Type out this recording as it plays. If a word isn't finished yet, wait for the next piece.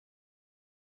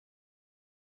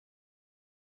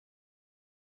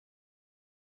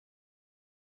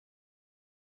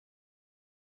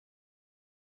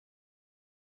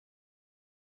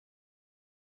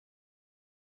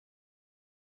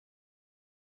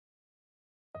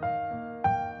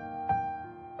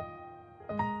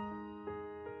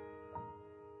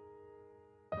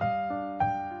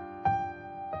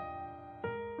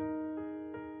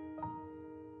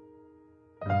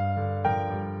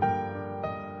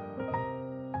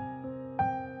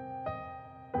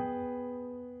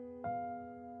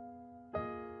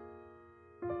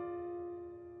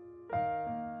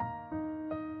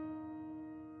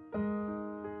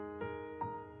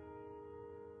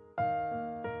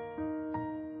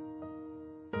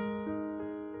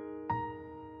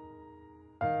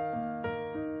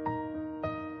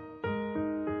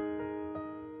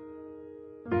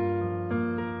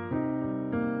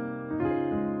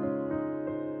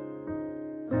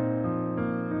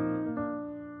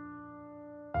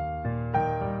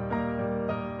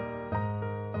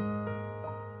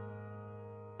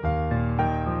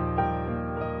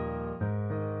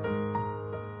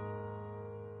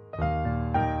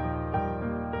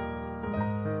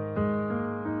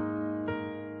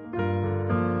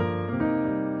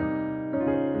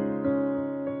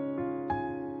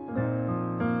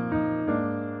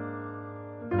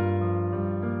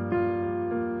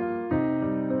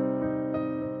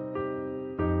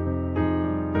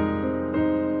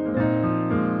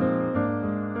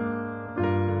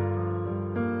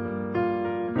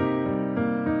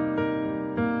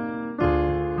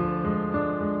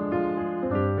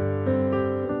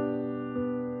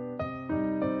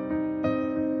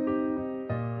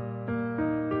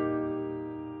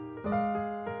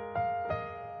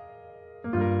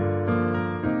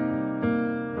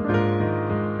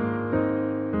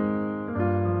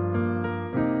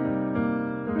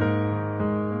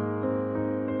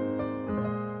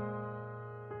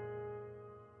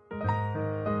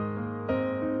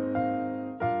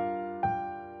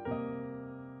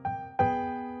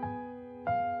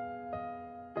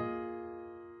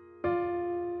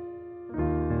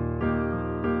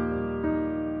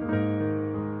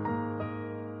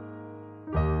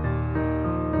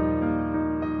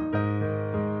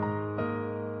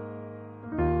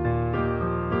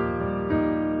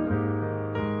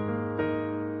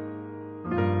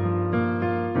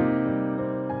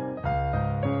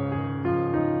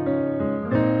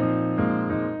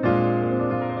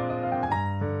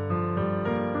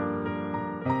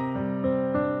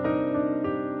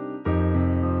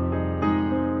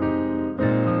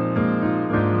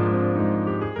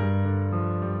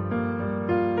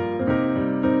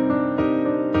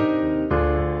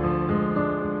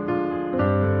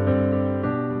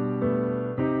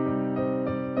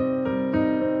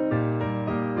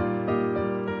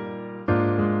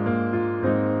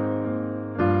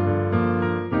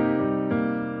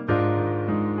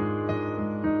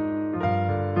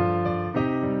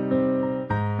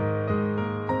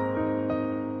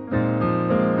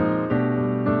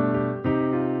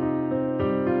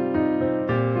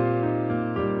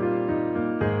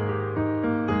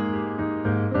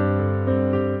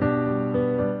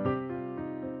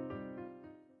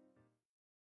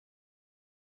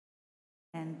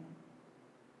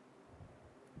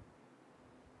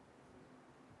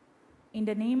In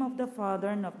the name of the Father,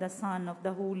 and of the Son, and of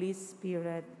the Holy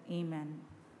Spirit. Amen.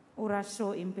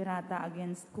 Oratio Imperata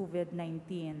against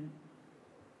COVID-19.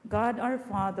 God our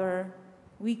Father,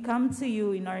 we come to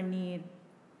you in our need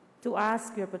to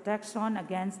ask your protection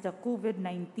against the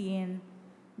COVID-19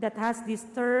 that has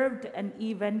disturbed and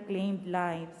even claimed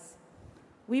lives.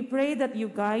 We pray that you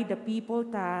guide the people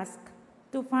tasked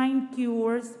to find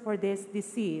cures for this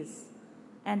disease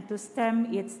and to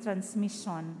stem its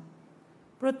transmission.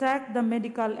 Protect the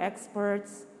medical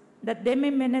experts that they may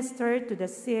minister to the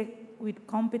sick with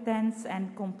competence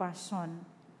and compassion.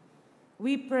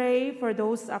 We pray for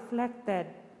those afflicted.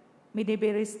 May they be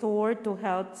restored to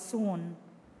health soon.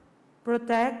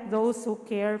 Protect those who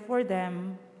care for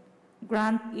them.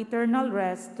 Grant eternal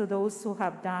rest to those who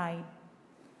have died.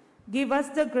 Give us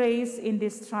the grace in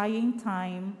this trying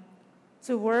time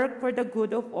to work for the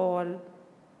good of all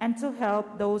and to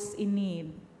help those in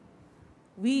need.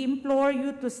 We implore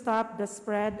you to stop the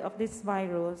spread of this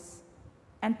virus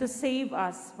and to save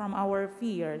us from our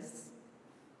fears.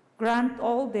 Grant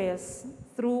all this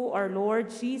through our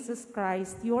Lord Jesus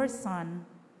Christ, your Son,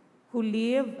 who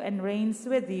lives and reigns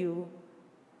with you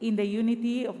in the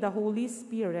unity of the Holy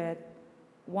Spirit,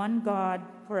 one God,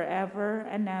 forever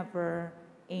and ever.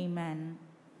 Amen.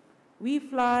 We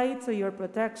fly to your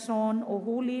protection, O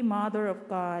Holy Mother of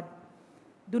God.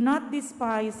 Do not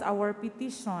despise our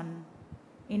petition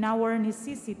in our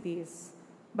necessities,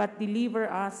 but deliver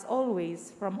us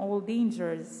always from all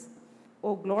dangers,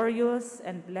 O glorious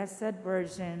and blessed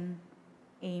Virgin.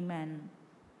 Amen.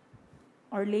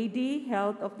 Our Lady,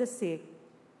 health of the sick,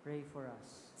 pray for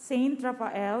us. Saint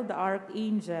Raphael the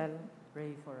Archangel,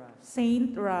 Pray for us.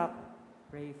 Saint Roch,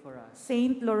 Pray for us.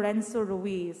 Saint Lorenzo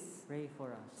Ruiz, Pray for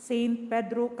us. Saint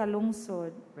Pedro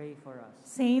Calungsod, Pray for us.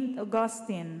 Saint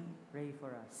Augustine, Pray for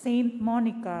us. Saint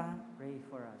Monica, Pray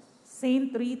for us.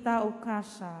 Saint Rita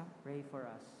Ocasio, Pray for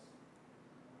us.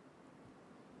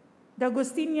 the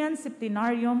Augustinian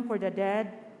Septenarium for the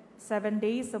Dead, 7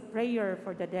 days of prayer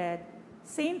for the dead.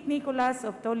 Saint Nicholas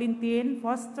of Tolentine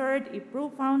fostered a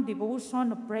profound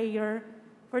devotion of prayer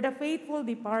for the faithful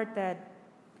departed,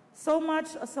 so much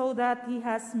so that he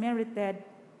has merited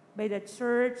by the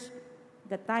Church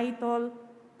the title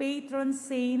Patron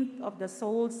Saint of the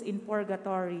Souls in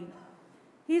Purgatory.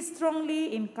 He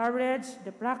strongly encouraged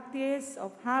the practice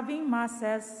of having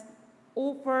masses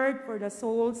offered for the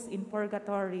souls in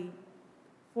purgatory.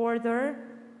 Further,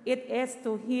 it is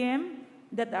to him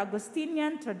that the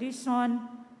Augustinian tradition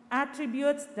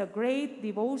attributes the great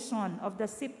devotion of the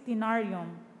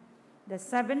Septenarium, the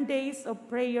 7 days of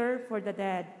prayer for the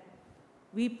dead.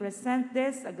 We present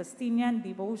this Augustinian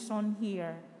devotion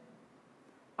here.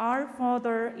 Our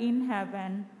Father in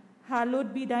heaven,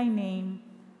 hallowed be thy name.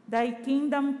 Thy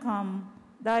kingdom come,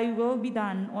 thy will be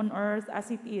done on earth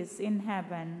as it is in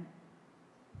heaven.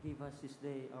 Give us this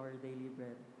day our daily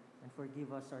bread, and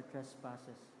forgive us our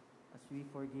trespasses, as we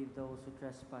forgive those who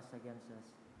trespass against us.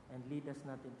 And lead us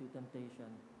not into temptation,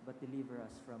 but deliver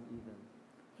us from evil.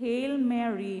 Hail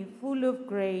Mary, full of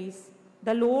grace,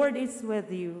 the Lord is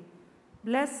with you.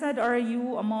 Blessed are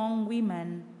you among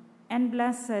women, and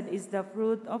blessed is the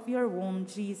fruit of your womb,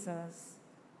 Jesus.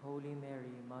 Holy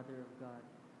Mary, Mother of God,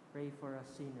 pray for us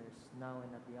sinners, now and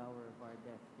at the hour of our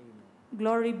death. Amen.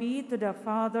 Glory be to the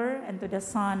Father, and to the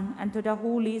Son, and to the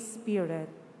Holy Spirit.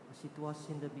 As it was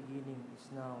in the beginning, is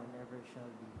now, and ever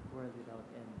shall be, world without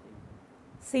end. Amen.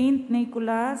 Saint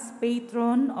Nicholas,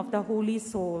 patron of the holy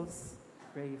souls,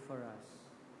 Pray for us.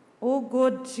 O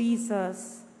good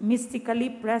Jesus, mystically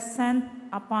present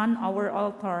upon our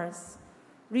altars,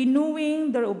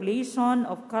 renewing the oblation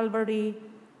of Calvary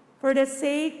for the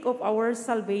sake of our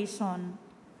salvation,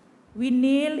 we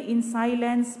kneel in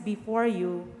silence before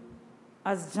you,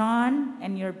 as John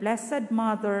and your blessed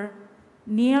mother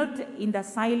knelt in the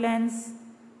silence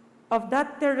of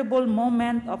that terrible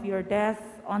moment of your death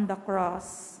on the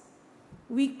cross.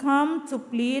 We come to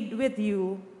plead with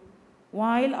you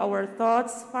while our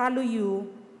thoughts follow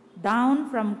you down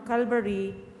from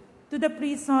Calvary to the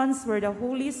prisons where the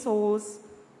holy souls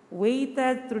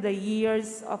waited through the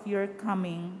years of your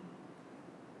coming.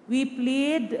 We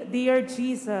plead, dear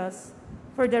Jesus,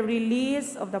 for the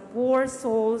release of the poor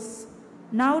souls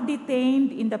now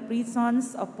detained in the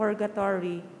prisons of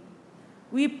purgatory.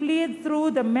 We plead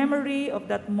through the memory of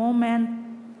that moment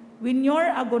when your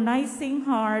agonizing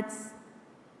hearts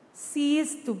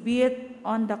ceased to beat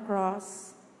on the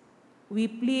cross. We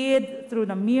plead through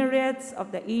the myriads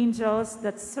of the angels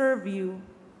that serve you,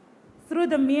 through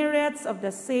the myriads of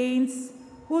the saints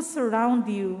who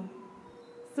surround you,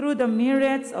 through the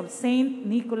myriads of Saint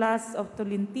Nicholas of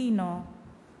Tolentino,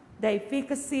 the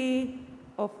efficacy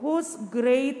of whose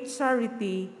great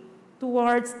charity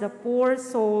towards the poor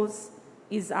souls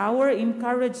is our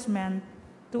encouragement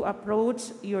to approach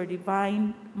your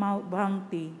divine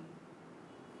bounty.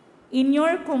 In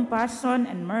your compassion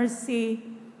and mercy,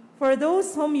 for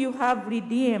those whom you have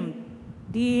redeemed,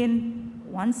 deign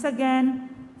once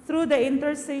again, through the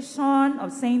intercession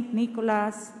of Saint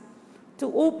Nicholas,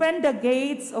 to open the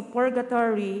gates of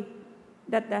purgatory,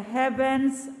 that the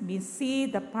heavens may see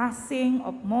the passing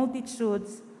of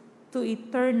multitudes to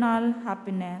eternal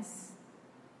happiness.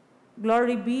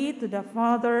 Glory be to the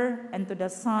Father, and to the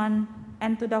Son,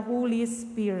 and to the Holy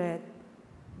Spirit.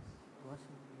 Was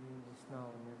and is now,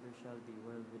 and ever shall be,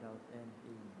 world without end.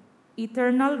 Amen.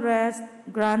 Eternal rest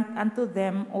grant unto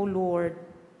them, O Lord,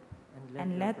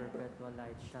 And let your perpetual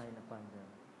light shine upon them.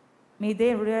 may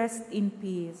they rest in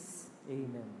peace.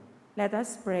 Amen. Let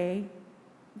us pray.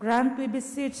 Grant, we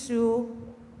beseech you,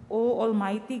 O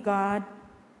Almighty God,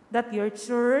 that your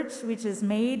church, which is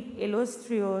made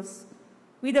illustrious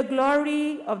with the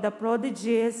glory of the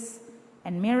prodigies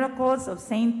and miracles of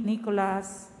Saint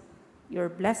Nicholas, your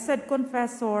blessed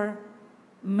confessor,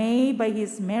 may by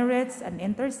his merits and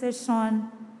intercession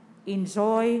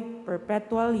enjoy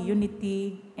perpetual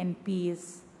unity and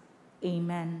peace.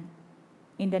 Amen.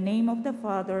 In the name of the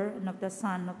Father, and of the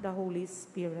Son, and of the Holy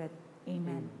Spirit.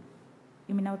 Amen.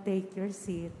 You may now take your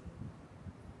seat.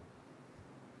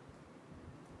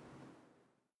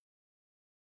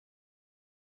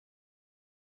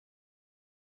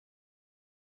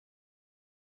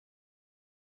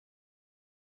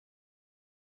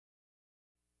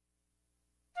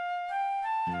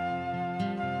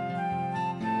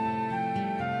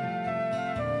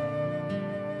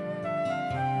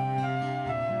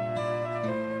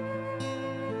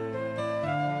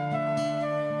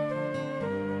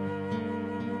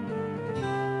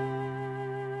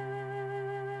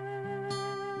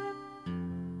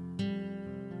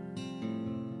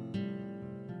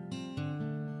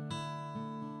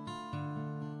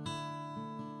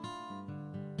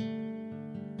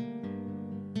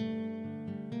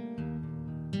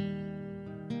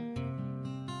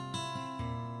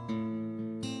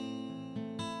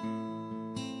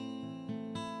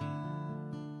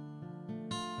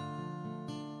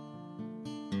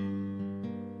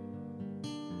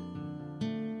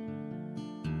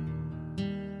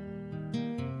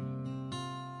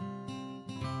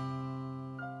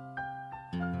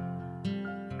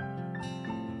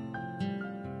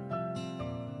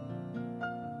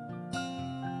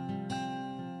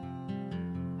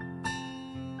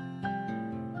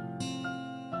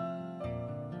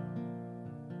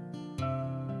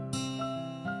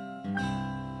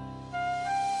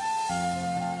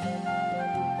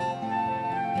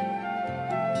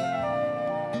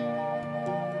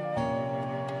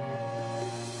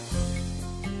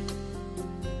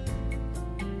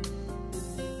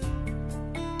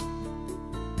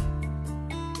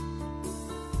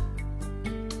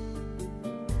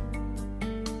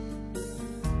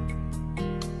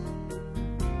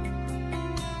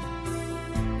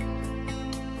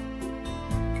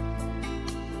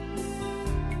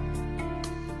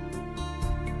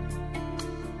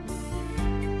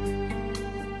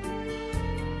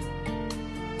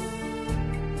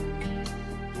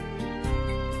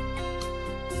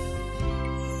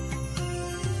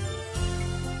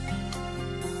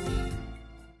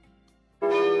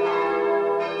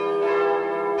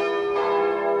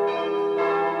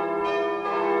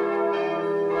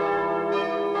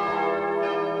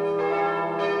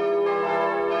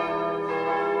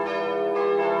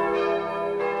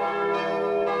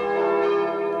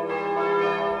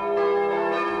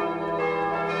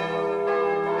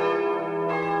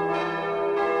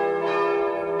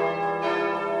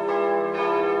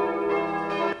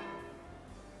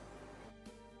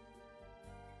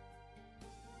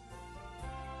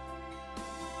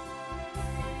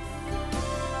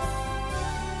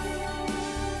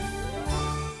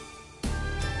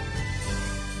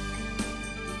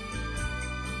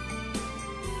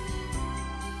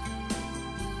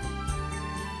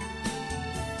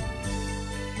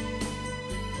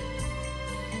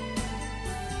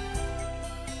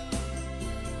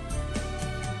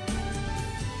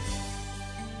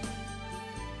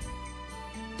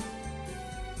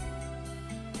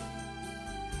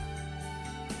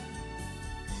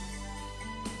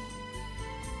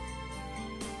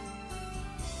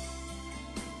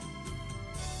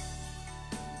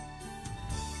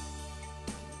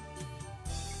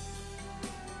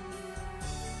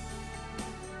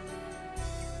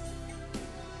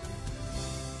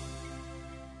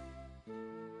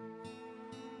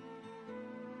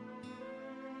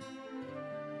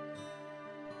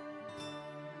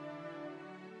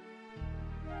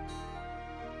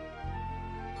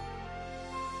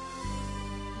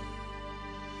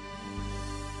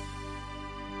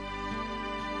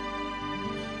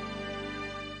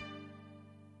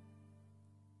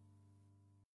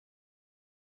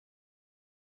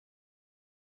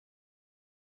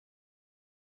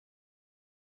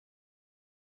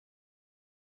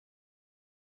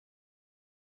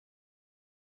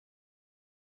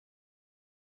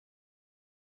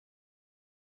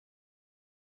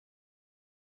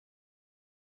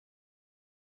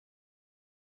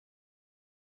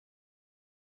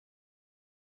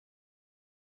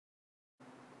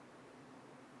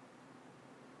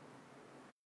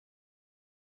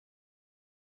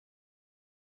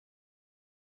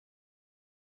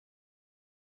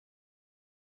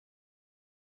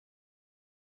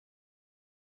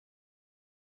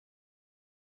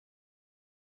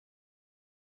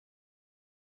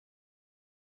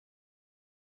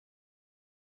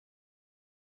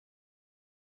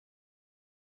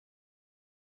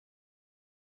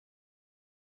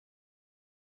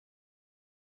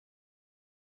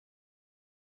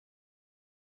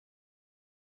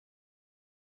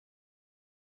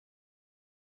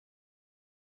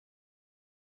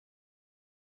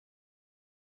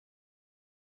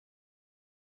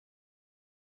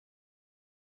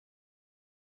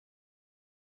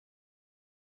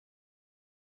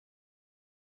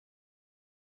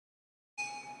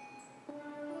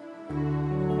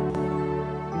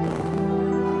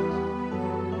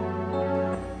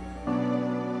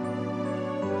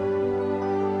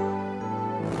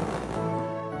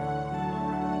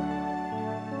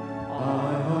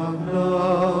 I have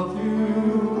loved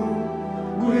you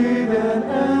with an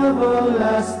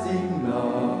everlasting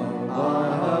love.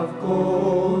 I have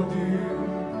called you,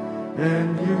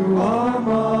 and you are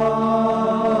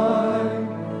mine.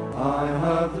 I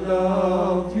have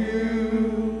loved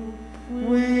you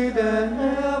with an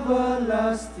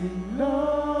everlasting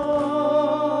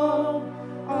love.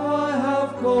 I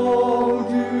have called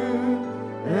you,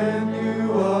 and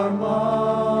you are mine.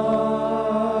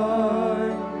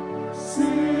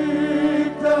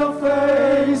 Seek the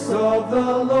face of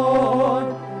the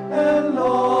Lord and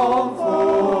long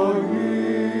for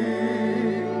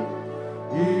Him.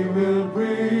 He will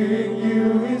bring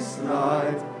you His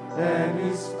light and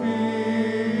His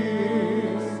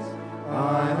peace.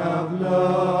 I have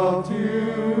loved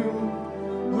you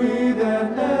with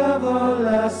an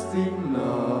everlasting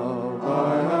love.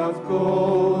 I have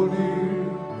called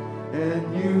you,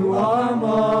 and you are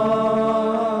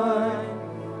mine.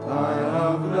 I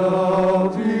have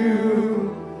loved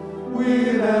you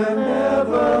with an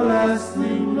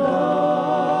everlasting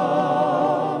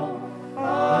love.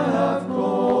 I have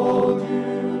called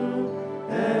you,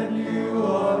 and you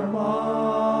are mine.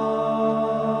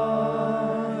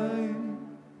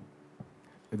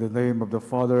 In the name of the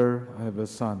Father, and of the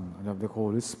Son, and of the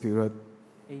Holy Spirit,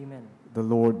 Amen. the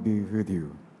Lord be with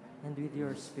you. And with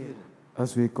your spirit.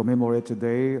 As we commemorate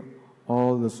today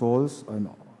all the souls and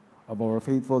of our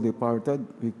faithful departed,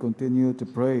 we continue to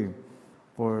pray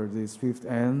for the swift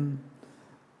end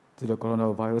to the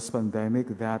coronavirus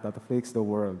pandemic that afflicts the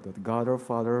world, that God our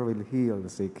Father will heal the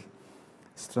sick,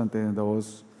 strengthen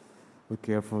those who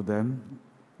care for them,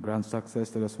 grant success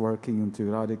to those working to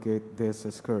eradicate this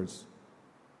scourge.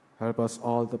 Help us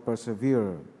all to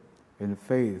persevere in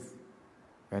faith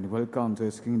and welcome to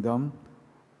His kingdom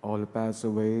all pass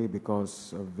away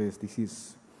because of this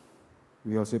disease.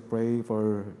 We also pray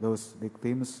for those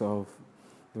victims of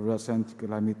the recent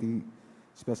calamity,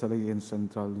 especially in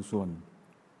Central Luzon.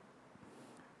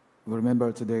 We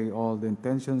remember today all the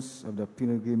intentions of the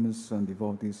pilgrims and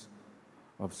devotees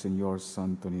of Señor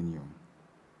Santo Niño.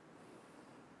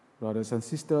 Brothers and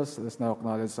sisters, let's now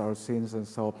acknowledge our sins and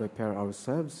so prepare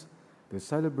ourselves to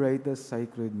celebrate the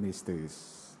sacred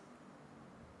mysteries.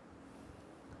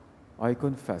 I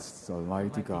confess,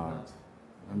 Almighty God,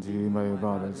 and you, my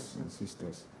brothers and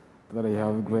sisters, that I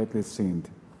have greatly sinned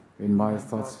in my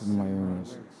thoughts and my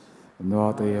words, and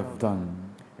what I have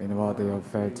done and what I have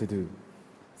failed to do,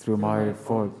 through my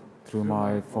fault, through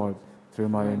my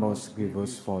most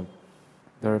grievous fault.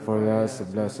 Therefore, yes,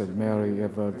 Blessed Mary,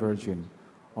 ever Virgin,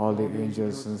 all the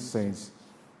angels and saints,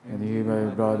 and you, my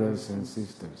brothers and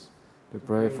sisters, to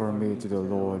pray for me to the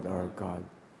Lord our God.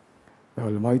 The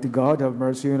Almighty God, have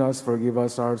mercy on us, forgive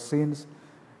us our sins,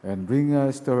 and bring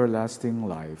us to everlasting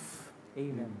life.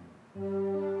 Amen.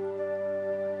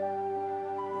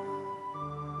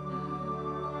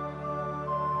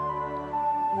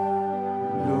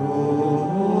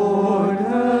 Lord,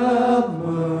 have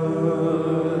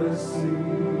mercy.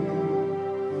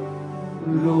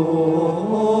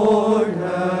 Lord,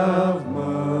 have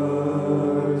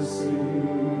mercy.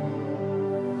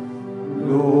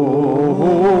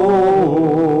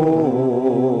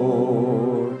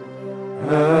 Lord,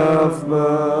 have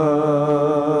mercy.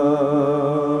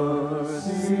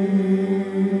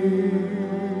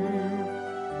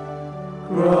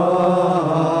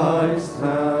 Christ,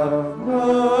 have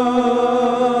mercy.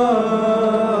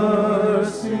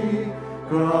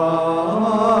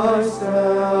 Christ,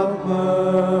 have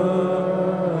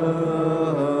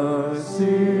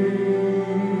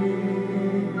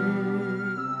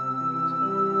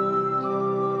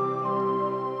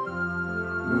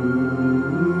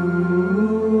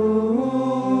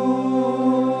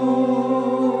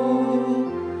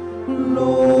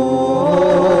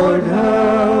Lord,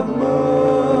 have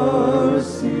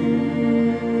mercy.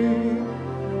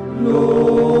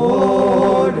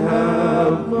 Lord,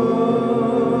 have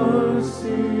mercy.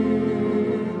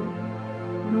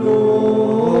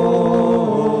 Lord,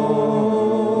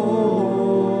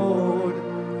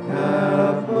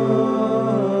 have mercy.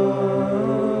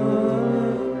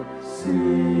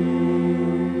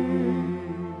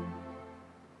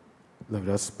 Let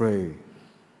us pray.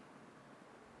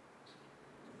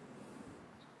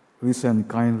 Listen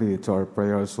kindly to our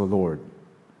prayers, O Lord,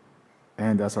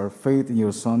 and as our faith in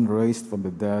your Son raised from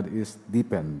the dead is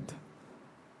deepened,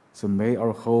 so may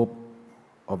our hope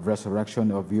of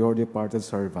resurrection of your departed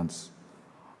servants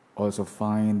also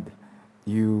find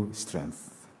new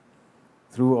strength.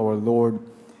 through our Lord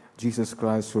Jesus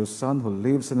Christ, your Son, who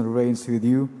lives and reigns with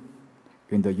you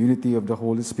in the unity of the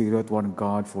Holy Spirit, one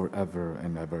God, forever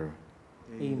and ever.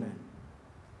 Amen.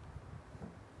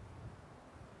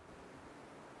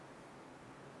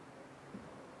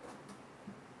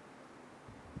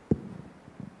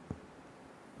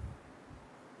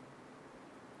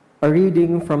 A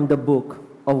reading from the Book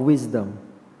of Wisdom.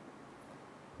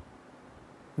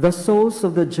 The souls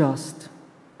of the just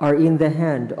are in the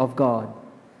hand of God,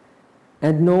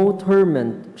 and no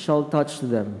torment shall touch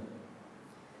them.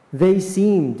 They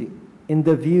seemed, in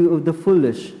the view of the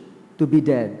foolish, to be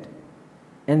dead,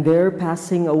 and their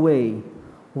passing away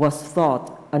was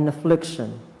thought an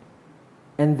affliction,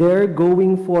 and their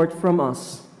going forth from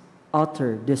us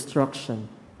utter destruction.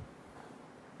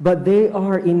 But they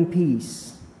are in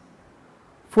peace.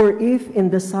 For if in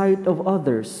the sight of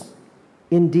others,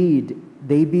 indeed,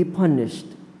 they be punished,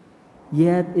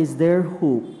 yet is their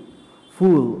hope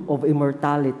full of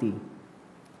immortality.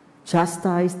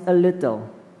 Chastised a little,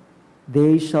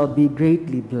 they shall be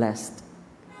greatly blessed.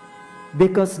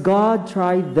 Because God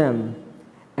tried them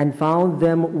and found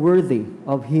them worthy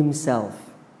of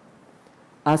himself.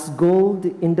 As gold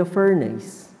in the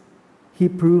furnace, he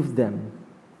proved them,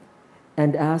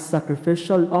 and as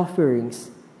sacrificial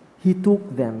offerings, he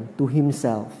took them to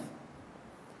himself.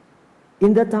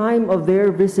 In the time of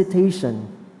their visitation,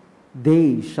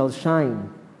 they shall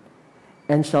shine,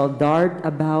 and shall dart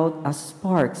about as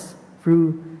sparks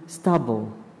through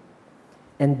stubble,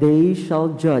 and they shall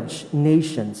judge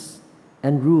nations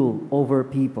and rule over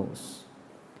peoples.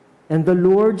 And the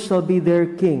Lord shall be their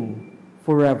king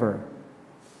forever.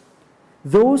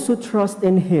 Those who trust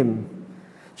in him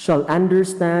shall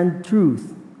understand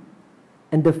truth,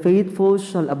 and the faithful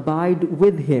shall abide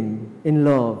with him in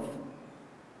love,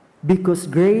 because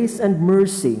grace and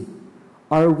mercy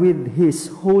are with his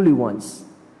holy ones,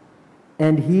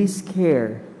 and his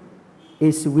care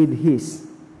is with his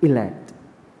elect.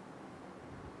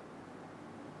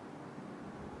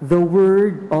 The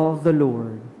word of the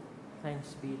Lord.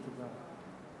 Thanks be to God.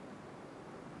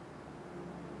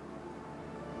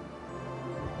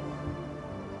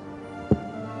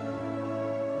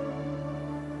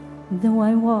 Though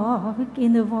I walk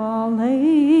in the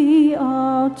valley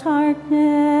of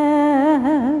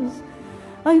darkness,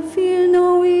 I fear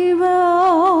no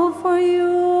evil, for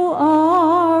you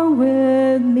are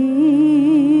with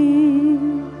me.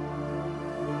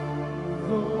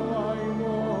 Though I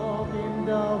walk in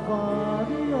the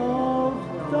valley of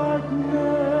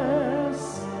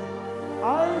darkness,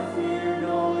 I fear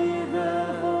no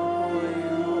evil, for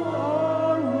you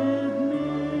are with me.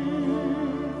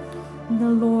 The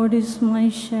Lord is my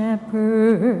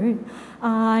shepherd,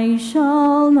 I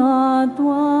shall not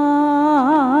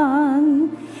want.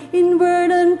 In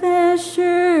verdant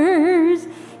pastures,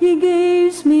 he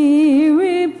gives me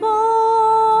repose.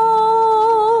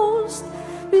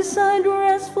 Beside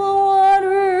restful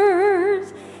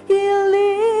waters, he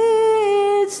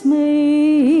leads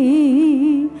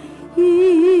me.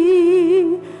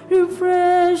 He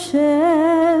refreshes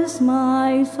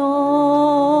my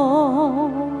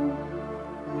soul.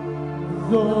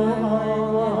 Though I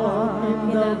walk in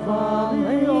the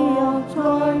valley of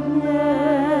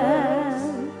darkness,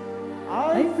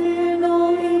 I fear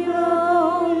no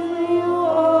evil, you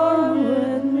are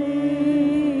with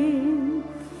me.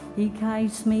 He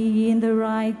guides me in the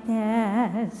right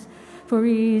path for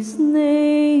his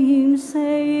name's sake.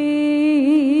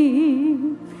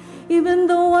 Even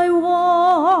though I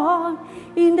walk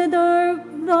in the dark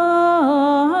valley,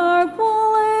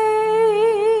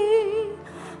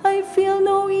 I feel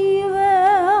no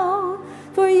evil,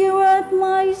 for you are at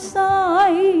my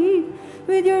side,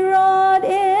 with your rod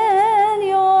and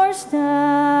your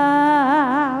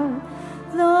staff,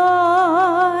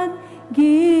 that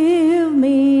give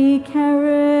me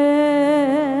courage.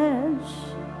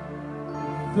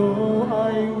 Though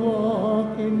I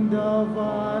walk in the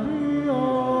valley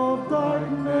of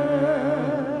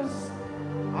darkness,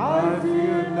 I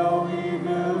fear no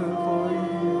evil, for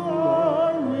you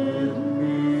are with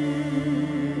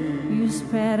me. You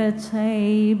spread a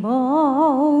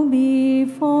table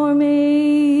before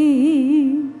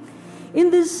me in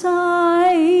the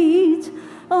sight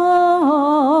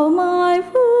of my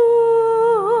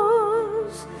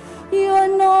foes. You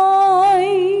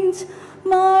anoint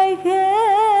my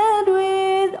head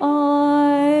with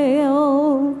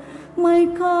oil, my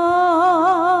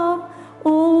cup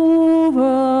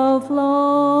overflows.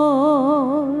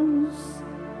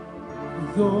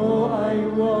 Though I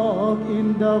walk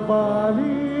in the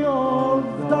valley of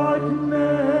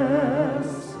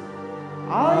darkness,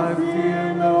 I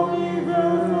fear no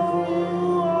evil, for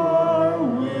you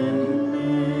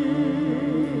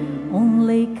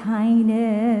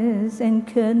and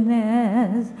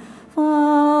goodness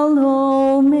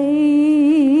follow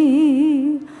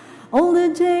me all the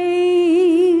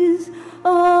days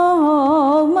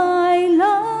of my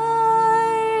life,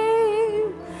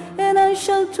 and I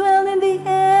shall dwell in the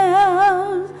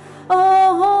house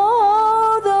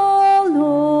of the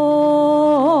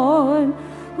Lord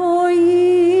for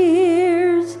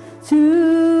years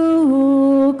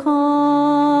to come.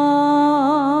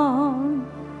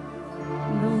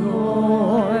 The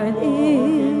Lord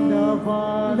in the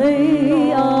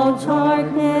valley of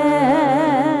darkness,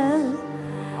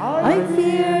 I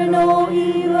fear no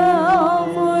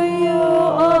evil, for you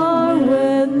are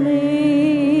with me.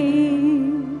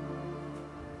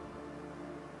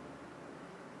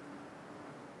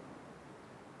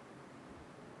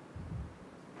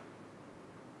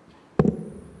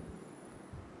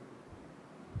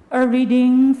 A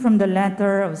reading from the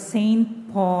letter of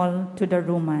St. Paul to the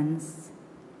Romans.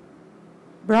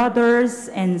 Brothers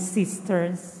and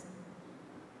sisters,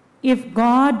 if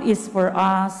God is for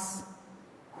us,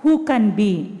 who can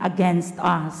be against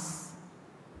us?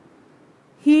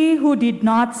 He who did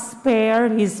not spare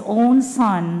his own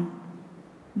son,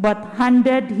 but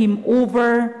handed him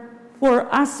over for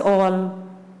us all,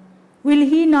 will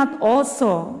he not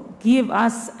also give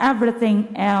us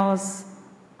everything else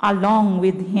along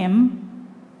with him?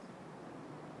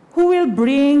 Who will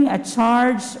bring a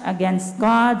charge against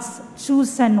God's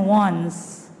chosen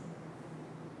ones?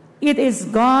 It is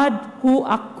God who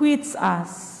acquits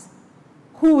us.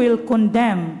 Who will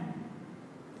condemn?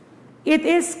 It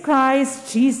is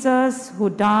Christ Jesus who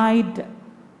died,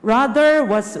 rather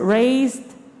was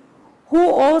raised, who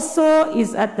also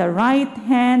is at the right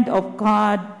hand of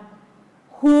God,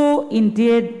 who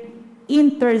indeed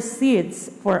intercedes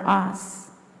for us.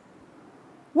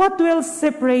 What will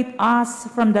separate us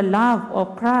from the love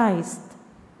of Christ?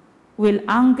 Will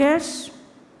anguish,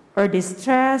 or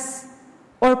distress,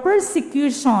 or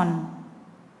persecution,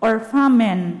 or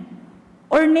famine,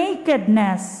 or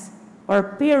nakedness, or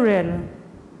peril,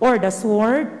 or the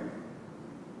sword?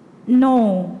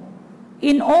 No,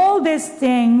 in all these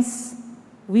things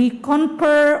we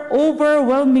conquer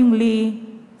overwhelmingly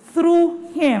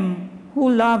through him who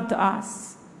loved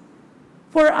us.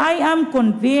 For I am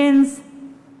convinced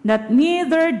that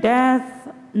neither death,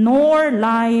 nor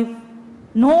life,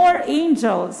 nor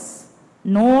angels,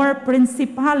 nor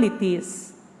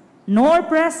principalities, nor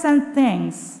present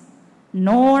things,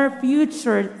 nor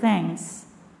future things,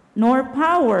 nor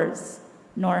powers,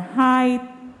 nor height,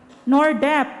 nor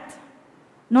depth,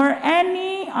 nor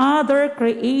any other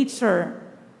creature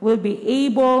will be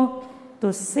able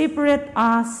to separate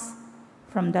us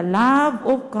from the love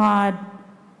of God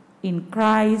in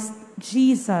Christ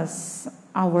Jesus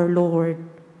our Lord.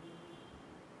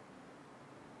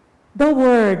 The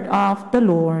word of the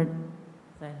Lord.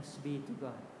 Thanks be to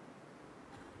God.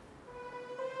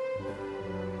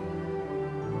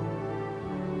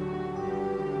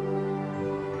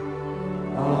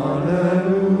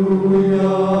 Alleluia,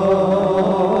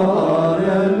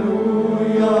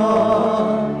 alleluia,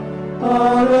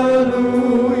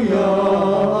 alleluia,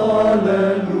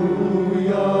 alleluia.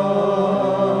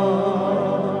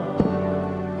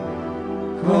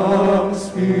 Come,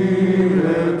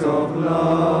 Spirit of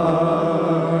light,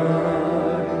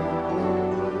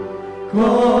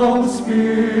 come,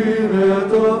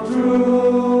 Spirit of truth,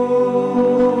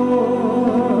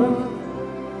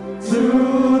 to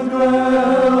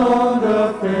dwell on the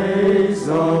face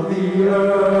of the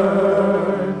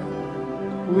earth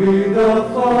with the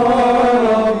fire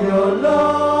of your love.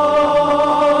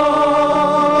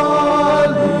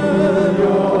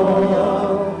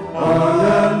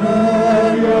 Alleluia,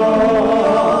 alleluia,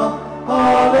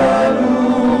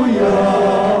 alleluia,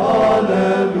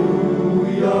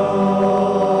 alleluia.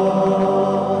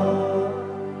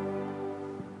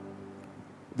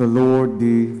 The Lord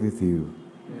be with you.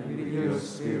 And with your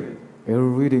spirit. A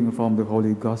reading from the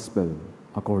Holy Gospel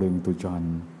according to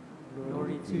John.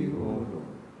 Glory to you, O Lord.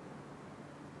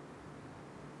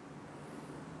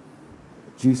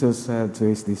 Jesus said to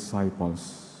his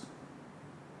disciples,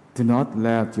 "Do not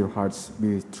let your hearts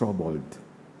be troubled.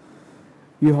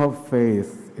 You have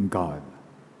faith in God.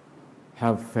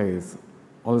 Have faith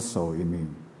also in me.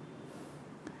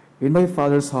 In my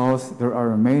Father's house there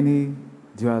are many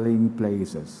dwelling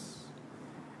places.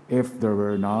 If there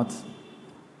were not,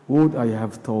 would I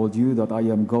have told you that I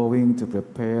am going to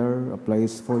prepare a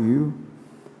place for you?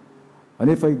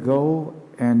 And if I go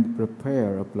and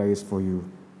prepare a place for you,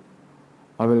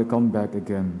 I will come back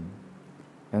again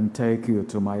and take you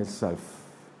to myself,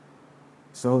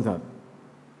 so that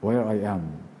where I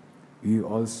am, you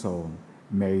also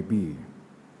may be.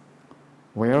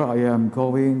 Where I am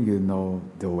going, you know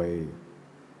the way.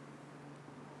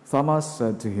 Thomas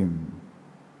said to him,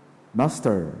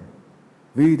 Master,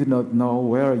 we do not know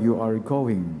where you are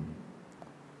going.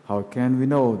 How can we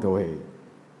know the way?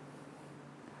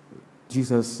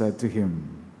 Jesus said to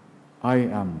him, I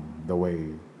am the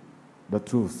way, the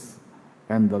truth,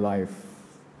 and the life.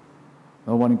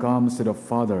 No one comes to the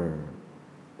Father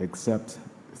except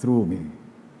through me.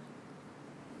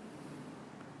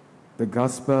 The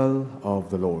Gospel of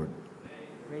the Lord.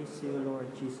 Praise you,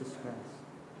 Lord Jesus Christ.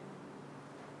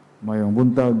 Mayong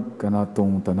buntag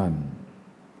kanatong tanan.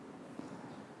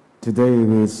 Today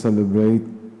we celebrate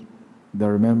the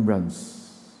remembrance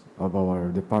of our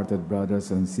departed brothers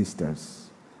and sisters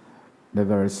in a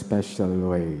very special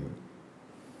way.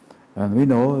 And we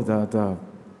know that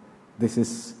this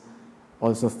is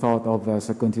also thought of as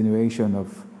a continuation of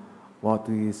what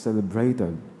we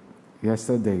celebrated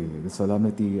yesterday, the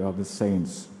solemnity of the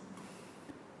saints.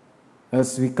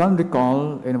 As we can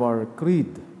recall in our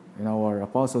creed, in our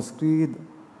Apostles' Creed,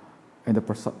 and the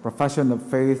profession of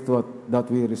faith that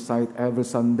we recite every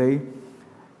Sunday,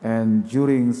 and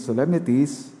during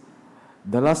solemnities,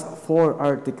 the last 4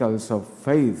 articles of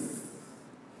faith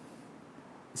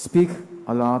speak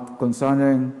a lot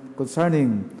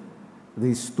concerning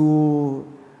these 2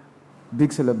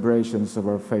 big celebrations of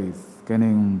our faith.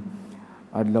 Kaning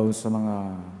adlaw sa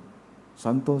mga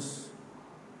santos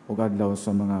o adlaw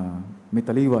sa mga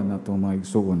mitaliwan natong mga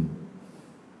igsuon.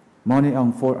 Mao ni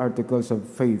ang 4 articles of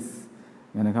faith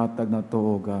nga naghatag nato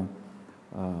og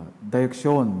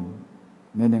direksyon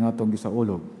meaning atong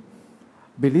gisaulog.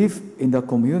 Belief in the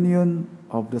communion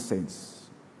of the saints.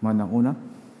 Manang una,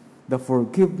 the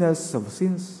forgiveness of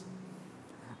sins,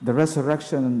 the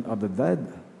resurrection of the dead,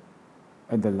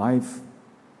 and the life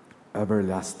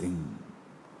everlasting.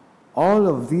 All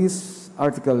of these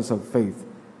articles of faith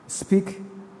speak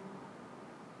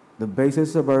the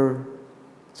basis of our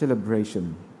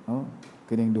celebration.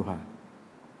 Kining duha.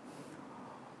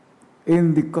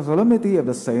 In the solemnity of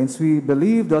the saints, we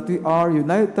believe that we are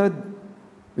united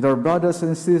with our brothers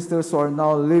and sisters who are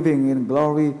now living in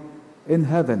glory in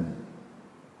heaven.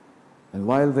 And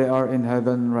while they are in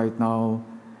heaven right now,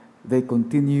 they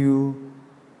continue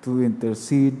to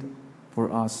intercede for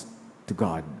us to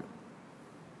God.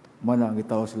 Manang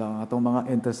itaw sila ang atong mga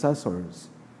intercessors,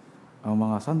 ang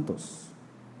mga santos.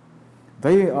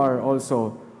 They are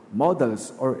also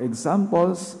models or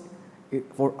examples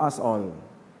for us all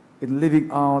in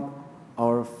living out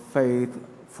our faith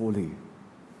fully.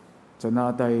 So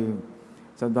napatay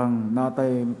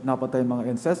mga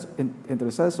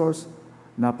intercessors,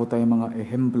 napatay mga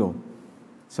ehemplo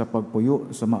sa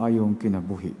pagpuyo sa maayong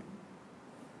kinabuhi.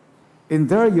 In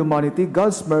their humanity,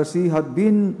 God's mercy had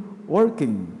been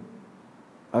working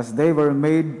as they were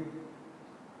made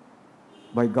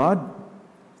by God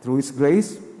through His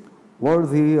grace,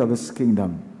 worthy of His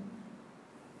kingdom.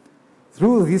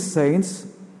 Through these saints,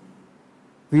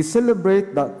 we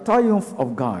celebrate the triumph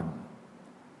of God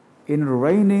in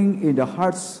reigning in the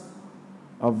hearts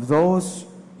of those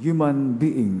human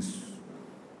beings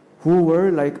who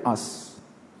were like us,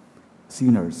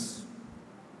 sinners.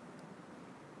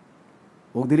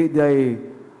 Huwag dili day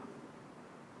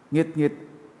ngit-ngit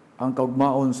ang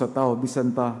kaugmaon sa tao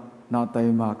bisan pa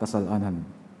natay makasalanan.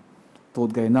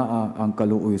 Tod kay naa ang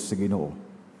kaluoy sa Ginoo.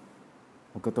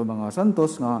 Ug kato mga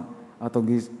santos nga atong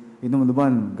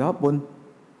hinumduman gahapon,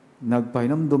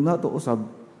 nagpahinumdum nato usab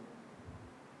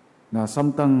na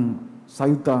samtang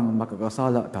sayutang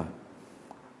makakasala ta,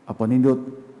 apanindot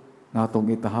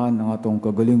natong itahan ang atong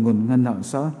kagalingon nganna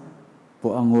sa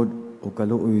puangod o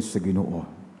kaluoy sa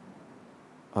Ginoo.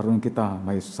 Aron kita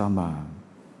may sama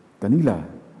kanila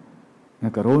nga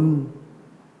karon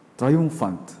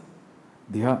triumphant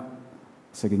diha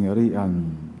sa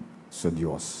gingharian sa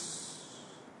Dios.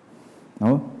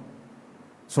 No?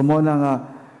 So mo na nga,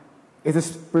 it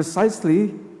is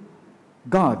precisely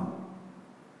God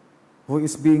who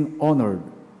is being honored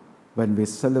when we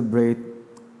celebrate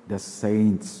the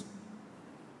saints.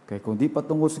 Kaya kung di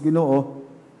patungkol sa Ginoo,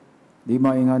 di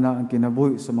maingana ang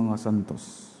kinabuhi sa mga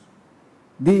santos.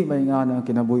 Di maingana ang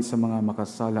kinabuhi sa mga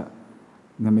makasala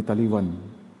na mitaliwan.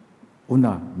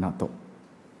 Una nato.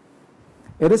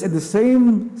 It is in the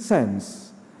same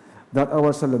sense that our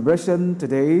celebration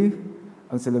today,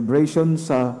 ang celebration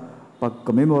sa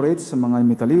pag-commemorate sa mga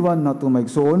mitaliwan na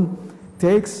tumaigsoon,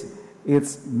 takes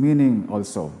its meaning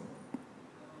also.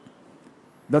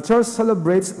 The Church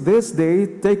celebrates this day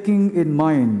taking in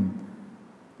mind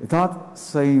that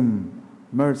same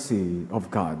mercy of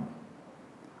God.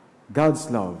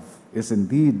 God's love is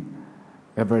indeed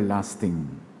everlasting.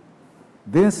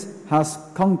 This has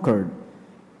conquered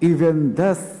even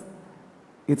death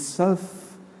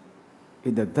itself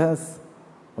in the death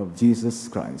of Jesus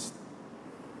Christ.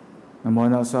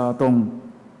 Namuna sa atong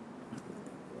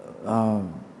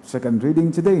second reading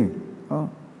today,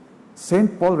 St.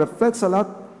 Paul reflects a lot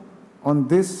on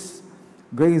this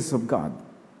grace of God.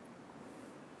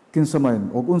 Kinsa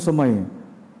man o unsa may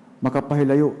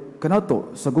makapahilayo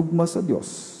kanato sa gugma sa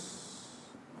Dios.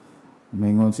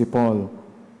 Mingon si Paul,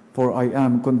 "For I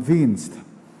am convinced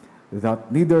that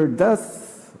neither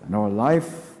death nor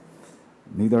life,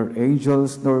 neither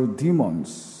angels nor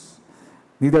demons,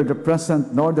 neither the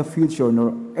present nor the future,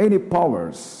 nor any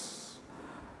powers,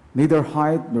 neither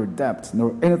height nor depth,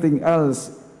 nor anything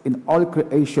else in all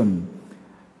creation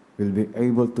will be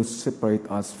able to separate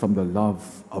us from the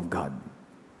love of God."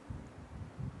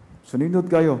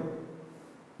 Sunod kayo,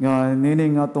 nga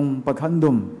nining atong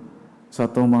paghandom sa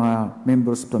atong mga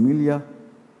members sa pamilya,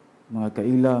 mga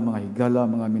kaila, mga higala,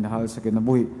 mga minahal sa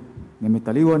kinabuhi, nga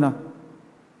mitaliwa na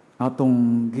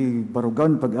atong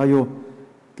gibarugan pag-ayo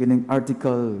kining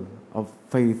article of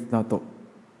faith nato,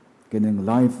 kining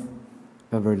life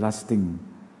everlasting.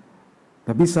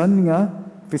 Kabisan nga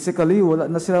physically wala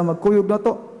na sila magkuyog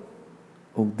nato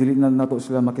o dili na nato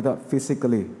sila makita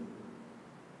physically,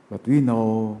 but we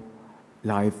know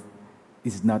life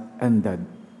is not ended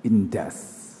in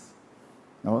death.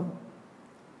 No?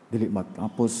 Dili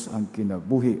matapos ang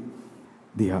kinabuhi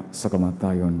diha sa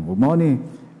kamatayon. Ug mao ni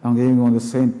ang giingon ni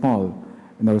St. Paul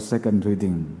in our second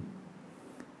reading.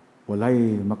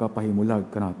 Walay makapahimulag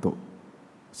kanato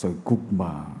sa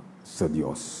gugma sa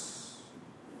Dios.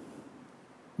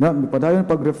 Na padayon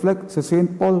pag-reflect sa St.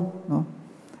 Paul, no?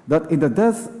 That in the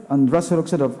death and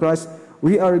resurrection of Christ,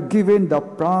 we are given the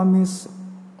promise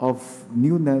of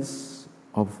newness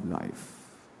of life.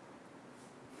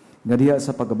 Nga diha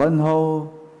sa pagkabanhaw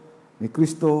ni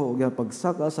Kristo, o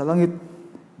pagsaka sa langit,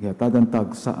 gihatagan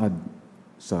tag saad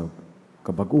sa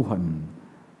kabaguhan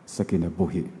sa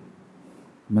kinabuhi.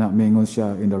 Mingon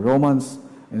siya in the Romans,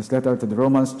 in his letter to the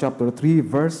Romans chapter 3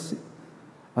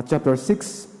 chapter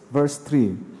 6 verse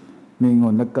 3.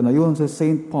 Mingon nagkanayon sa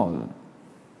St. Paul,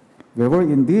 "We were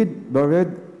indeed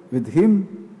buried with him,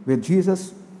 with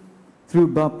Jesus, through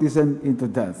baptism into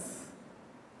death,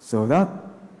 so that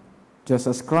just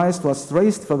as Christ was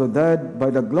raised from the dead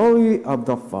by the glory of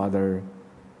the Father,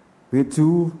 we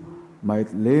too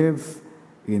might live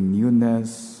in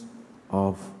newness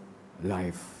of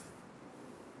life."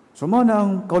 So man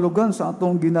ang kaulugan sa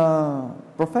atong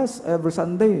gina-profess every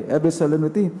Sunday, every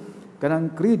solemnity,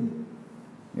 kanang creed.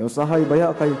 Usahay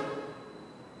baya kay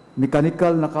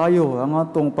mechanical na kayo ang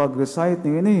atong pag-recite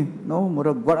ni no?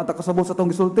 Murag wa ata kasabot sa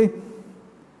atong gisulti.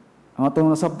 Ang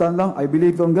atong nasabtan lang, I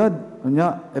believe on God.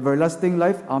 Unya, everlasting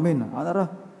life. Amen.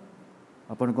 Anara.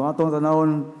 Apan kung atong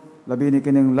tanawon labi ni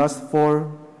kining last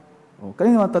four,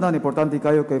 kani nga tanan importante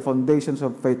kayo kay foundations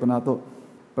of faith pa nato.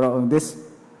 Pero on this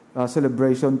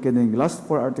celebration kining last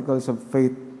four articles of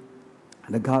faith,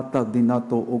 naghatag din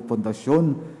nato og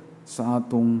pundasyon sa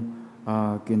atong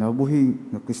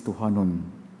kinabuhi nga Kristohanon.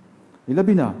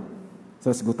 Ilabi na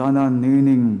sa sigutanan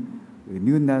nining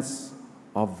newness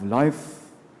of life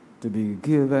to be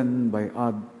given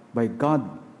by God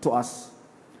to us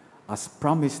as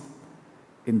promised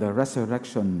in the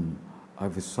resurrection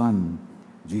of His Son,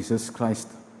 Jesus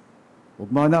Christ.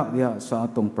 Ugmana diya sa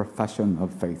atong profession of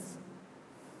faith.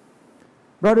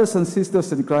 Brothers and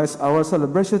sisters in Christ, our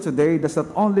celebration today does not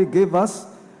only give us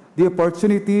the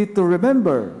opportunity to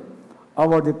remember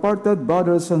our departed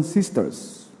brothers and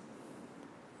sisters.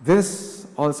 This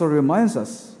also reminds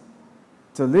us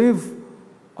to live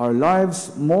our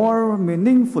lives more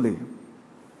meaningfully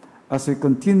as we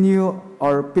continue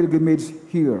our pilgrimage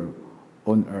here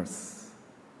on earth.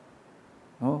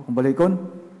 No? Kung balikon,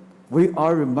 we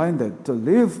are reminded to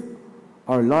live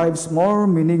our lives more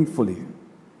meaningfully,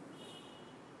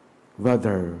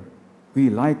 whether we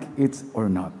like it or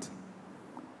not.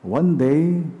 One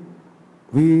day,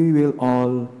 we will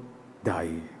all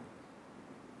die.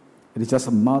 It is just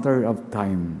a matter of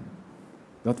time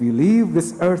that we leave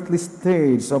this earthly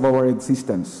stage of our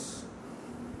existence.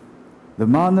 The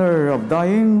manner of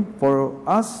dying for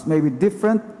us may be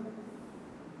different,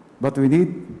 but we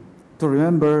need to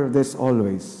remember this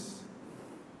always,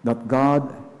 that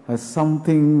God has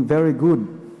something very good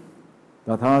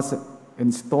that has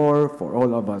in store for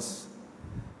all of us.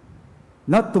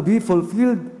 Not to be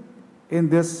fulfilled in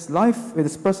this life, in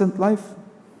this present life,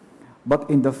 but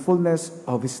in the fullness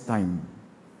of His time.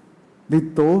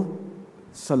 Dito,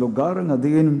 sa lugar na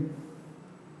diin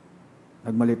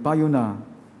nagmalipayo na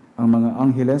ang mga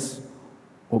angheles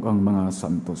o ang mga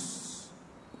santos.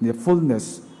 The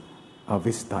fullness of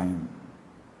His time.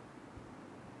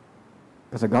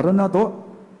 Kasagaran na to,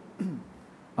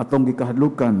 atong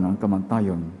gikahadlukan ang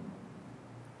kamantayon.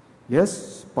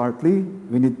 Yes, partly,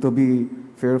 we need to be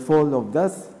fearful of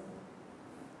death.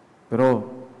 Pero,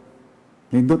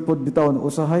 nindot po bitaw na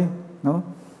usahay, no?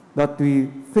 That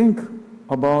we think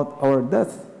about our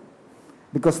death.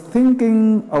 Because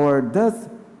thinking our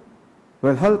death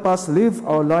will help us live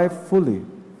our life fully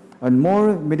and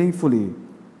more meaningfully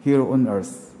here on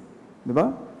earth.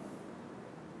 Diba?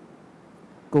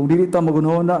 Kung dili ta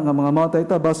magunahon na nga mga matay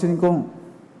ta, basin kong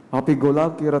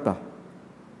happy-go-lucky rata.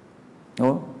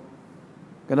 No?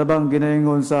 Kana bang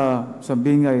ginaingon sa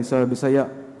bingay, sa Bisaya?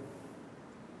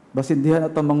 Basin diha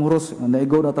at manguros,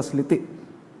 naigo na tasliti.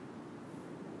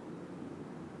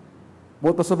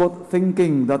 What was about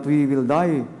thinking that we will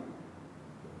die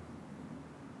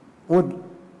would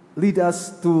lead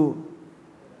us to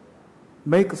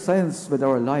make sense with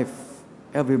our life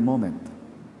every moment.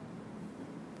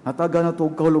 Hataga na ito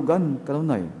kahulugan,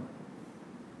 kanunay.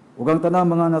 Ugang tanang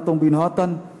mga natong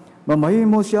binuhatan,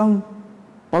 mamahimo siyang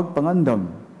pagpangandam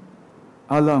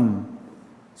alang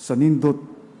sa nindot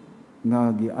nga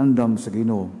giandam sa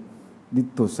Ginoo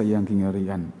dito sa iyang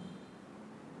kingharian.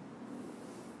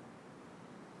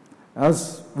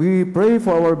 As we pray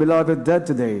for our beloved dead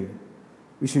today,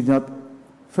 we should not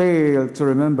fail to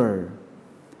remember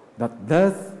that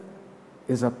death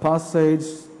is a passage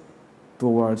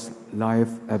towards life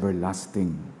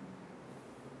everlasting.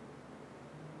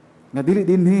 Nga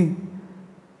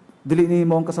dili ni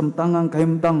mo ang kasamtangang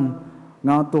kahimtang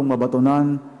nga atong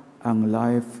mabatunan ang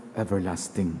life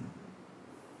everlasting.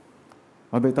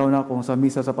 Mabitaw na kung sa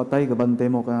misa sa patay,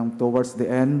 kabantay mo kang towards the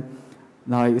end,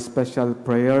 na special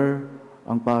prayer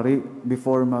ang pari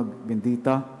before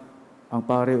magbindita, ang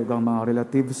pari ug ang mga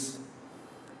relatives.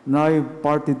 Na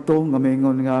part ito nga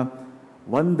maingon nga,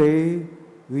 one day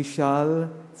we shall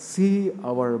see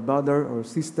our brother or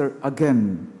sister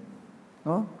again.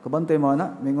 No? Kabantay mo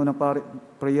na, maingon ang pari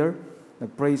prayer,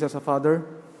 nagpray siya sa Father,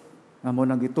 na mo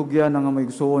nang itugyan ang may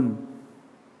gustoon.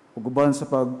 Uguban sa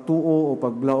pagtuo o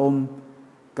paglaom,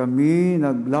 kami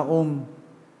naglaom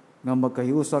nga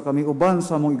magkahiusa kami uban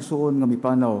sa among igsuon nga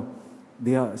mipanaw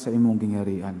diha sa imong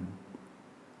gingharian.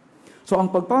 So ang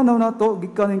pagpanaw nato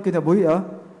gikan ning kinabuhi,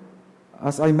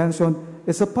 as I mentioned,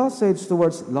 is a passage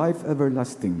towards life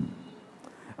everlasting.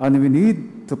 And we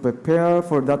need to prepare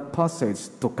for that passage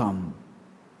to come.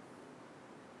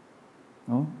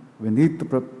 No? We need to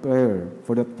prepare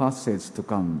for that passage to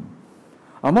come.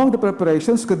 Among the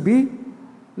preparations could be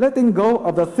letting go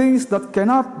of the things that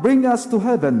cannot bring us to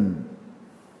heaven.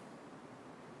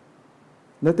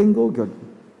 Letting go, God.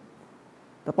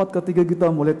 Dapat katiga kita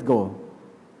mo let go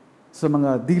sa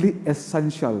mga dili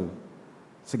essential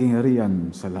sa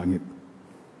gingharian sa langit.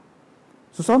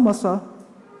 Susama sa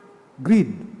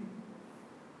greed.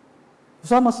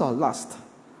 Susama sa lust.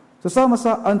 Susama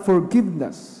sa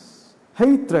unforgiveness,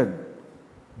 hatred,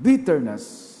 bitterness,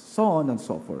 so on and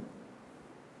so forth.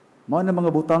 Mga mga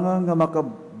butangan nga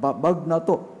makababag na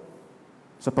to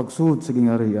sa pagsud sa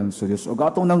gingharian sa Diyos. O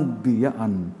gatong nang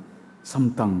biyaan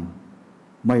samtang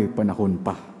may panahon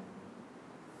pa.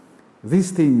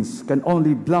 These things can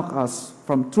only block us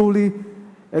from truly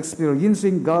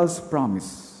experiencing God's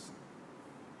promise.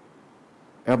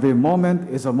 Every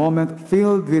moment is a moment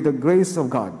filled with the grace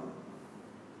of God.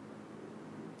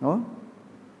 No?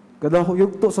 Kada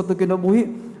yugto sa ito kinabuhi,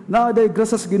 naaday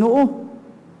grasas Ginoo.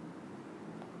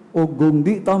 O kung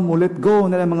di ta mo let go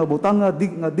na mga butang nga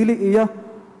dili iya,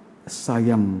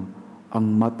 sayang ang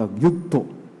matag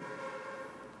yugto.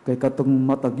 Kay katong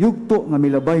matag yugto nga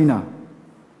milabay na,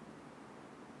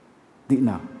 di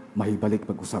na mahibalik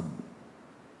pag-usab.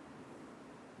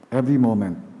 Every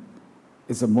moment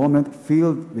is a moment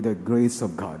filled with the grace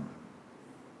of God.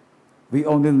 We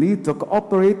only need to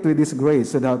cooperate with this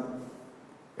grace so that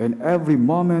in every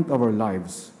moment of our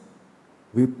lives,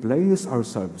 we place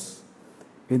ourselves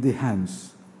in the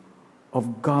hands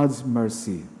of God's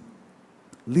mercy,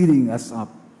 leading us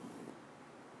up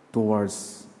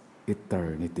towards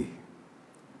eternity.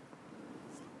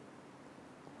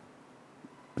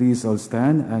 Please all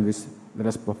stand and let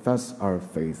us profess our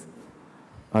faith.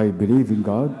 I believe in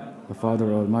God, the Father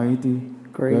Almighty,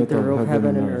 Creator of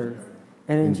heaven and earth,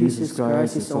 and in Jesus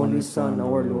Christ, His only Son,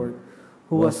 our Lord,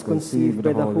 who was conceived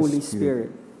by the Holy Spirit,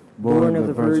 born of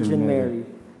the Virgin Mary,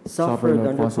 suffered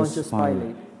under Pontius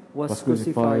Pilate, was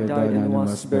crucified, died, and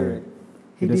was buried.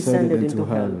 He descended into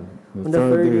hell. On the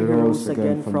third day he rose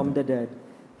again from the dead.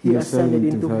 He ascended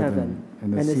into heaven,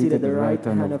 and is seated at the right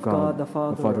hand of God the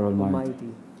Father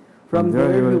Almighty. From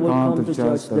there he will come to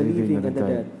judge the living and the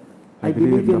dead. I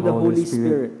believe in the Holy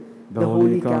Spirit, the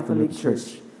Holy Catholic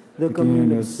Church, the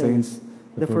communion of saints,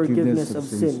 the forgiveness of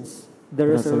sins, the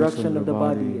resurrection of the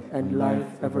body, and life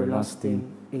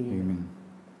everlasting. Amen.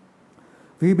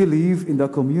 We believe in the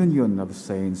communion of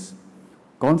saints,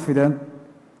 confident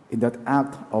in that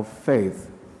act of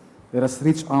faith. Let us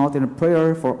reach out in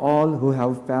prayer for all who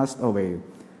have passed away,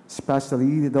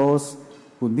 especially those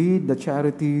who need the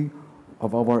charity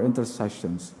of our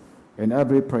intercessions. In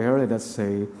every prayer, let us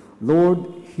say, Lord,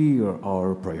 hear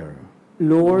our prayer.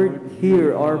 Lord,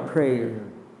 hear our prayer,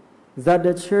 that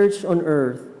the Church on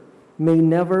earth may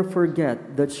never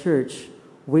forget the Church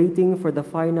waiting for the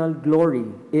final glory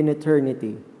in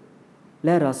eternity.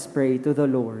 Let us pray to the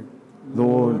Lord.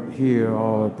 Lord, hear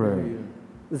our prayer.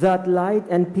 That light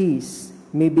and peace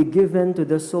may be given to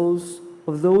the souls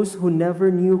of those who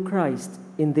never knew Christ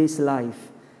in this life.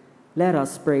 Let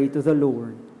us pray to the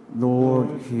Lord.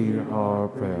 Lord, hear our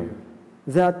prayer.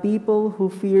 That people who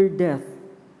fear death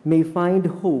may find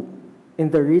hope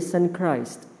in the risen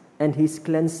Christ and his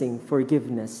cleansing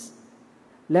forgiveness.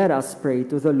 Let us pray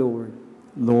to the Lord.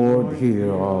 Lord,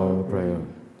 hear our prayer.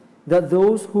 That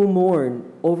those who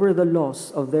mourn over the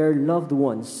loss of their loved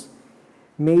ones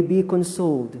may be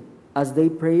consoled as they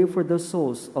pray for the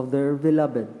souls of their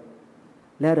beloved.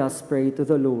 Let us pray to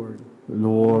the Lord.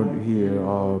 Lord, hear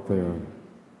our prayer.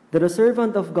 That the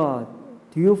servant of God,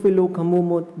 Teofilo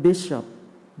Kamumot Bishop,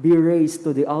 be raised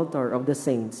to the altar of the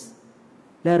saints.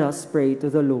 Let us pray to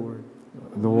the Lord.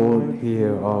 Lord,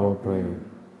 hear our prayer.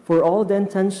 For all the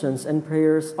intentions and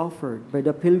prayers offered by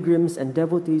the pilgrims and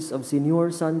devotees of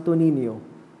Señor Santo Niño,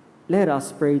 let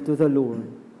us pray to the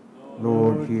Lord.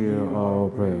 Lord, hear our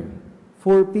prayer.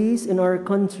 For peace in our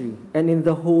country and in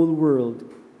the whole world,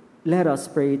 let us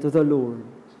pray to the Lord.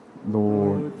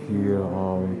 Lord, hear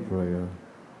our prayer.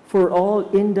 For all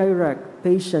indirect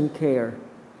patient care,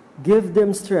 give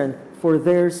them strength for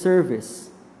their service.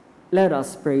 Let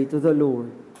us pray to the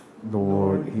Lord.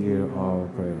 Lord, hear our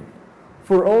prayer.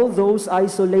 For all those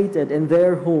isolated in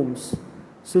their homes,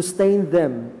 sustain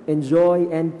them in joy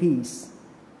and peace.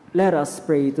 Let us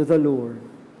pray to the Lord.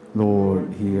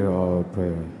 Lord, hear our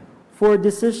prayer. For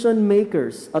decision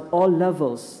makers at all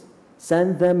levels,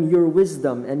 send them your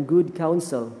wisdom and good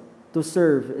counsel to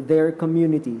serve their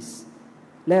communities.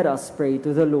 Let us pray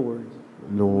to the Lord.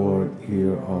 Lord,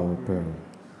 hear our prayer.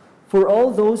 For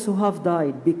all those who have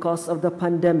died because of the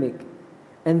pandemic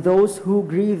and those who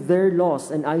grieve their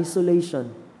loss and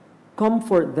isolation,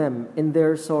 comfort them in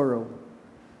their sorrow.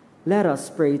 Let us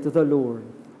pray to the Lord.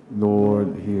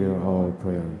 Lord, hear our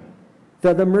prayer.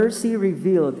 That the mercy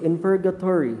revealed in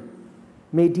purgatory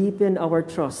may deepen our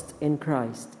trust in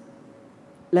Christ.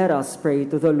 Let us pray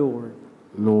to the Lord.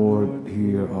 Lord,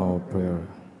 hear our prayer.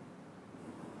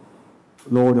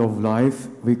 Lord of life,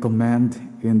 we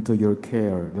commend into your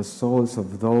care the souls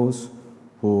of those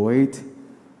who wait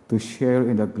to share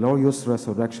in the glorious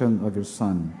resurrection of your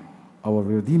Son, our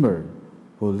Redeemer,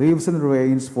 who lives and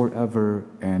reigns forever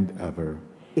and ever.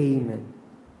 Amen.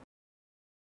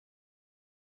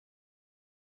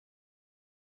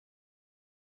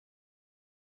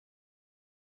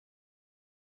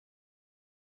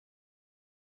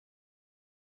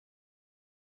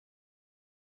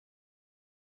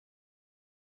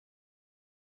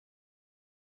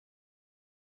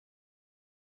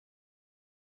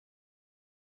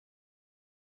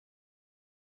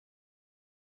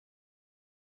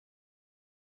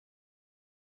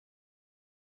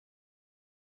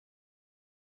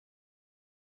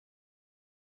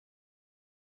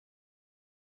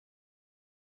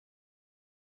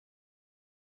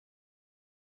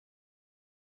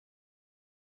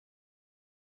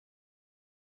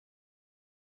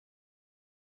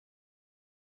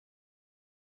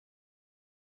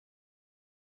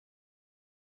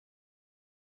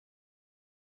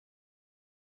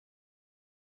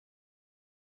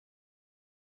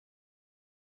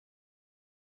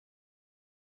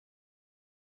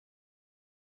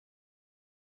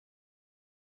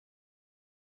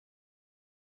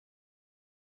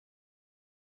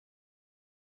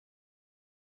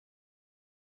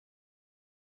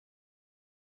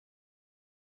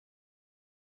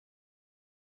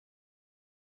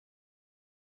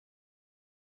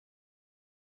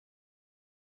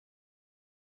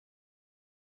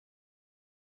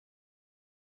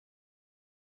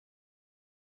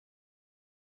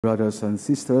 Brothers and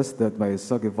sisters, that my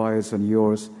sacrifice and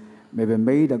yours may be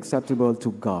made acceptable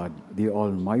to God, the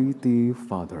Almighty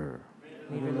Father.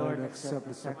 May the Lord accept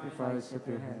the sacrifice at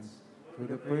your hands, for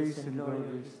the praise and glory of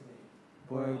his name,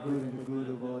 for our good and the good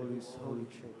of all his holy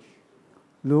church.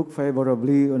 Look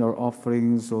favorably on our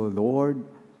offerings, O Lord,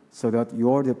 so that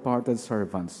your departed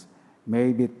servants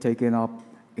may be taken up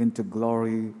into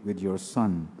glory with your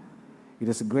Son. It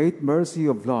is a great mercy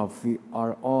of love we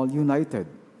are all united,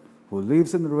 who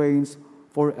lives and reigns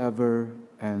forever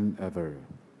and ever.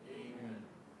 Amen.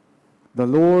 The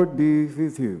Lord be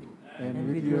with you.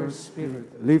 And with your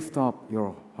spirit, Lift up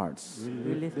your hearts.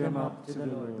 we lift them up to the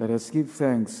Lord. Let us give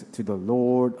thanks to the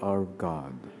Lord our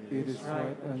God. It is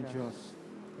right and just.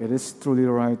 It is truly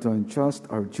right and just,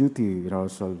 our duty in our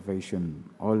salvation,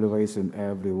 always and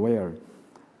everywhere,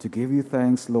 to give you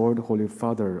thanks, Lord, Holy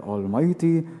Father,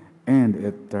 Almighty and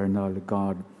eternal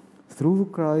God, through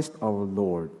Christ our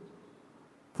Lord.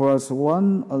 For as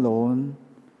one alone,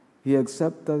 he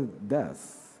accepted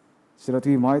death, so that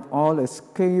we might all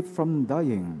escape from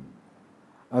dying.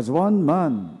 As one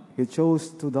man, he chose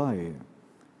to die,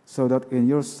 so that in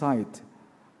your sight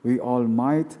we all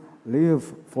might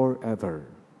live forever.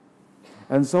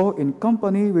 And so, in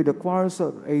company with the choirs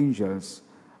of angels,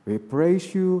 we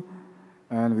praise you,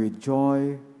 and with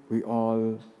joy we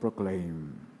all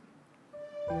proclaim.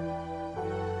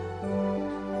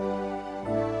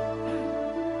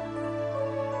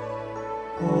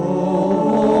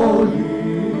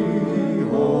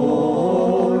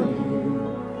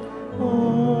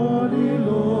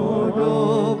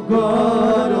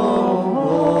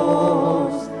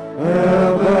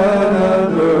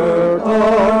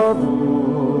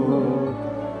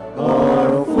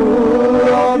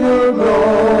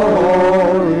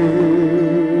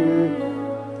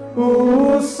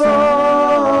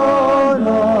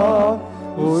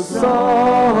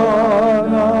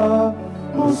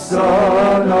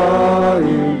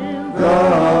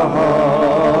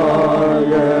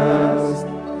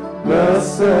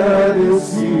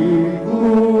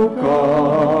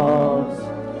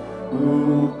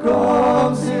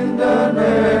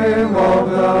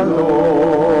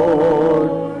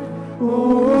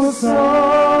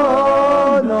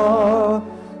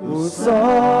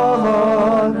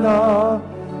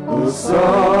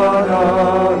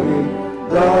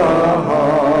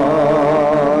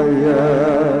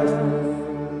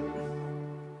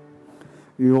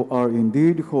 You are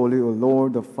indeed holy, O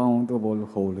Lord, the fount of all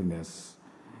holiness.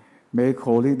 Make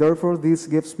holy, therefore, these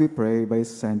gifts, we pray, by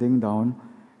sending down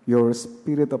your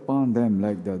Spirit upon them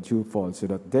like the dewfall, so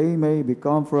that they may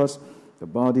become for us the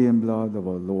body and blood of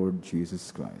our Lord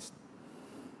Jesus Christ.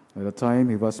 At the time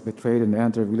he was betrayed and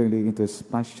entered willingly into his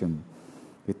passion,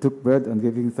 he took bread and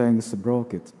giving thanks,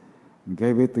 broke it, and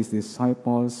gave it to his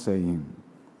disciples, saying,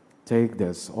 "Take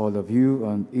this, all of you,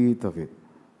 and eat of it,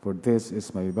 for this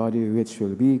is my body which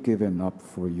will be given up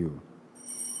for you."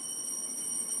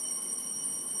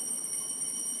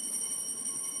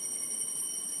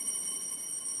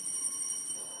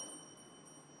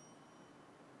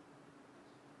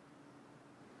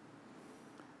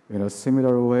 In a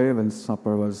similar way, when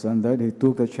supper was ended, he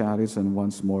took the chalice, and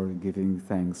once more giving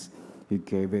thanks, he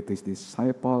gave it to his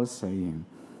disciples, saying,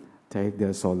 "Take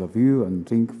this, all of you, and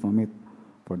drink from it,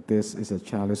 for this is a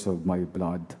chalice of my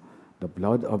blood, the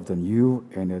blood of the new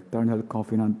and eternal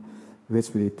covenant,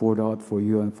 which will be poured out for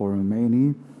you and for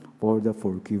many for the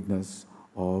forgiveness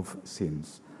of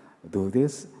sins. Do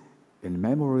this in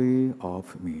memory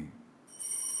of me."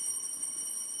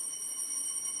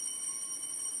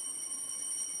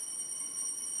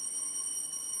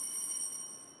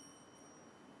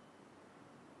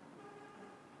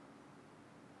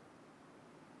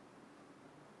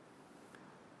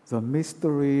 The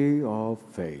mystery of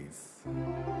faith.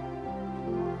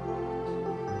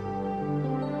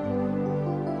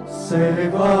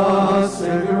 Save us,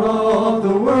 Savior of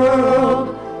the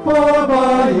world, for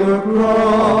by your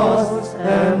cross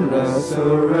and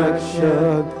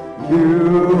resurrection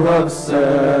you have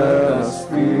set us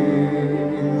free.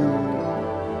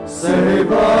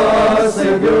 Save us,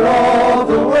 Savior of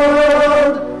the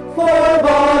world, for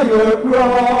by your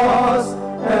cross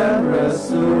and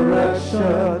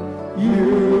resurrection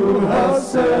you have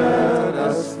set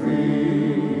us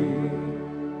free.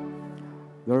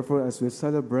 Therefore, as we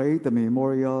celebrate the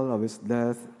memorial of his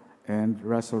death and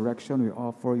resurrection, we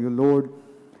offer you, Lord,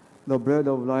 the bread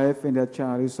of life and the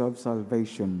chalice of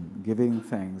salvation, giving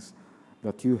thanks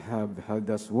that you have held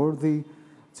us worthy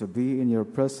to be in your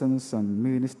presence and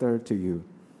minister to you.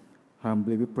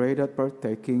 Humbly we pray that,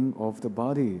 partaking of the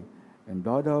body and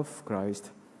blood of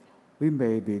Christ, we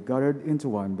may be gathered into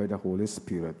one by the Holy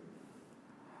Spirit.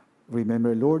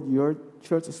 Remember, Lord, your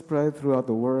church spread throughout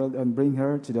the world, and bring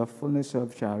her to the fullness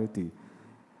of charity.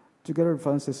 Together with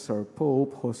Francis, our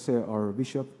Pope, Jose, our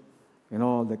Bishop, and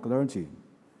all the clergy.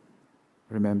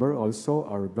 Remember also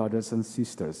our brothers and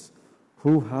sisters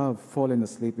who have fallen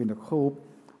asleep in the hope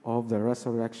of the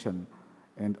resurrection,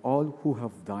 and all who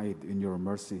have died in your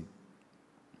mercy.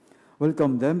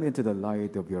 Welcome them into the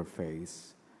light of your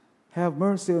face. Have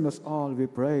mercy on us all, we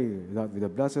pray, that with the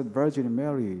Blessed Virgin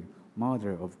Mary,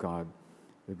 Mother of God,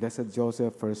 the blessed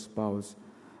Joseph, first spouse,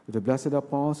 to the blessed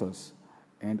apostles,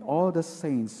 and all the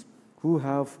saints who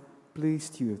have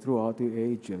pleased you throughout the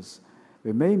ages,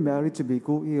 we may merit to be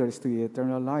co-heirs to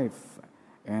eternal life,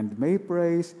 and may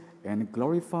praise and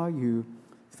glorify you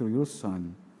through your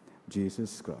Son,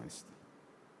 Jesus Christ.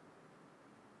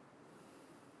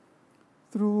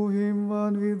 Through him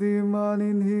and with him and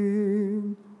in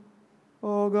him,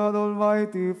 O God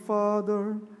Almighty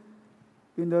Father,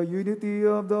 in the unity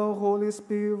of the Holy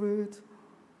Spirit,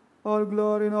 all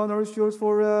glory and honor is yours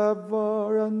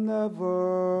forever and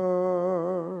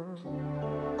ever.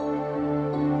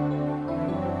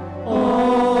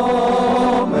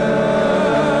 Amen.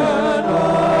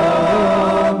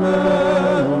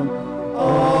 Amen.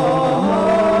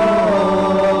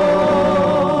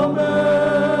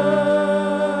 Amen.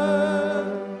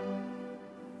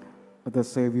 At the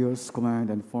Savior's command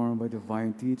and formed by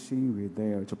divine teaching, we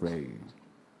dare to pray.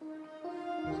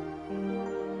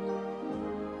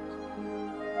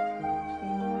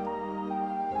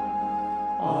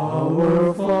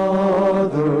 Our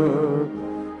Father,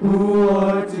 who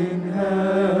art in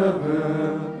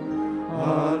heaven,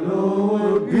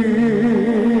 hallowed be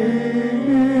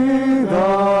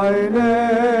thy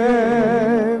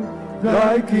name.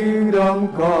 Thy kingdom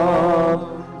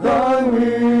come, thy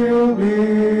will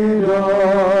be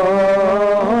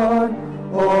done,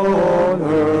 on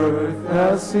earth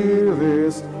as it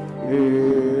is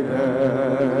in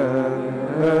heaven.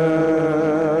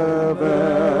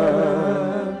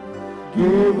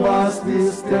 Give us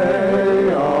this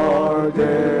day our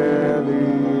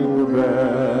daily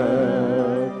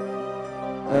bread,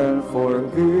 and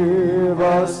forgive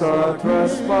us our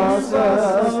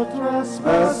trespasses,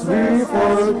 as we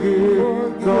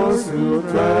forgive those who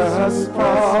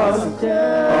trespass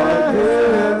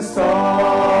against us.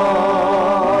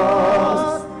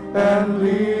 And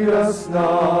lead us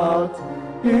not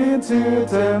into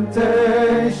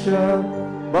temptation,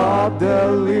 but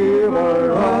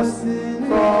deliver us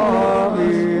from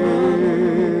evil.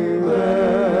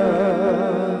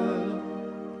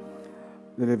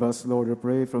 Deliver us, Lord, we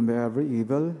pray, from every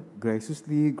evil.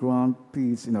 Graciously grant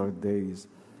peace in our days,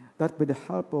 that by the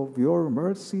help of your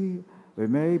mercy we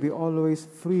may be always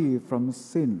free from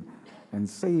sin and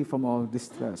safe from all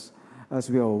distress, as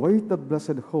we await the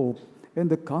blessed hope and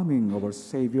the coming of our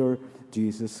Savior,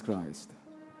 Jesus Christ.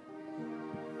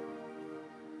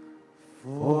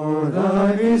 For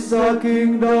thine is the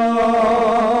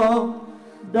kingdom,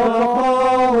 the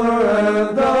power,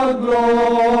 and the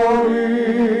glory,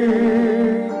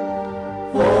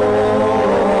 forever.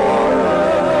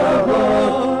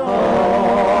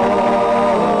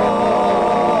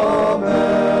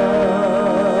 Amen.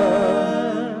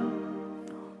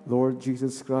 Lord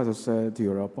Jesus Christ has said to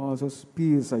your apostles,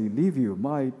 "Peace I leave you,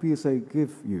 my peace I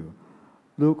give you.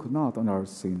 Look not on our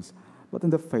sins, but on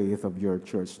the faith of your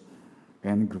church,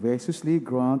 and graciously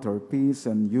grant our peace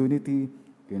and unity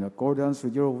in accordance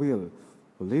with your will,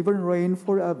 who live and reign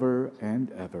forever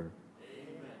and ever."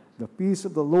 Amen. The peace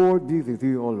of the Lord be with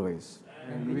you always.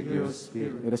 And with your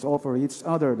spirit. Let us offer each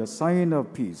other the sign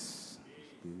of peace.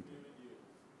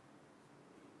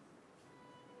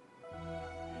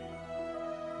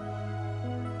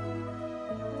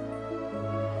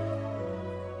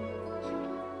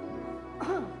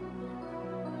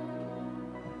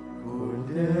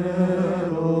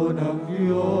 Kordero ng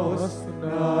Diyos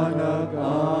na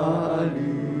nag-aalis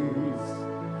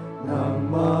ng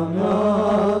mga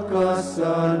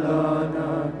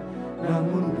kasalanan ng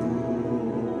mundo,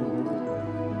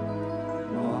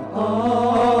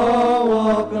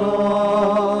 maawa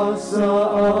ka sa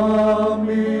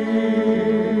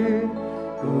amin.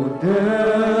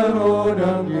 Kordero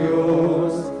ng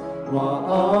Diyos,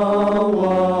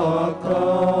 maawa ka.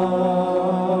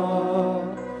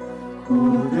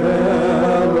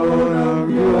 Kordero ng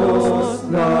Diyos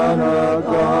na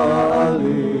nag-aalis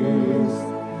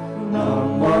ng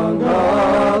mga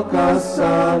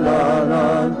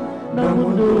kasalanan ng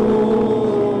mundo,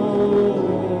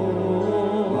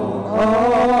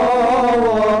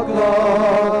 maawa ka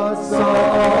sa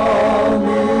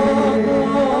amin.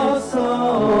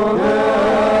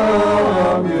 Kordero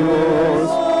ng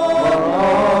Diyos,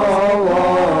 maawa ka.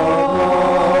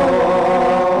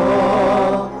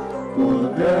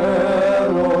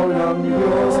 Kordero ng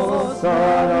Diyos sa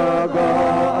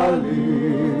nag-aalis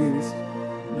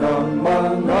ng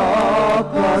mga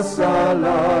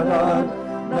kasalanan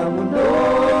ng mundo,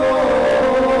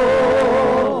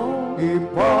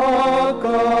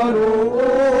 ipagkaloob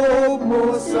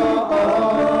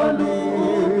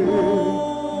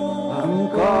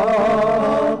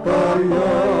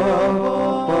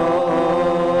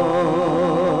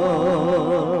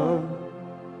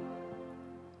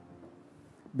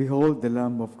Behold the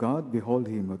Lamb of God, behold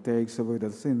him who takes away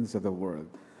the sins of the world.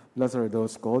 Blessed are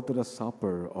those called to the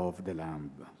supper of the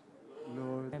Lamb.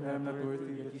 Lord, I am not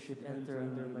worthy that you should enter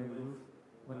under my roof,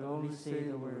 but only say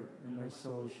the word, and my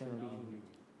soul shall be healed.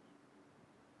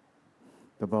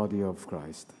 The body of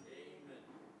Christ.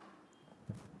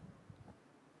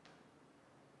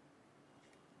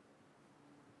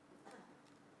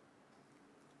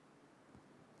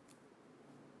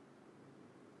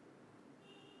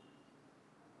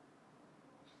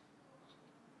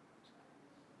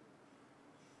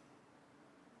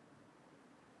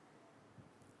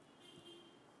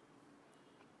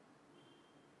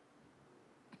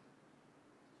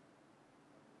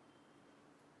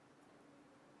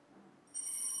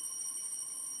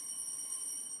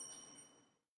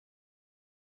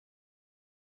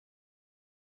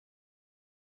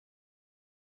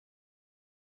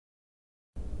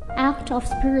 Act of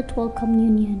Spiritual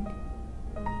Communion.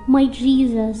 My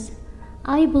Jesus,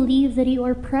 I believe that you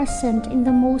are present in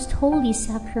the most holy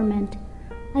sacrament.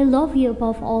 I love you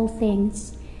above all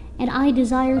things, and I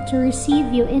desire to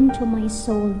receive you into my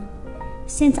soul.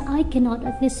 Since I cannot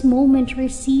at this moment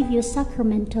receive you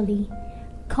sacramentally,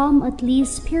 come at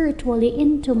least spiritually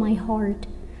into my heart.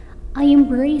 I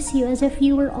embrace you as if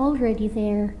you were already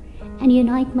there, and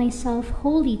unite myself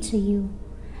wholly to you.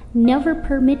 Never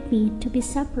permit me to be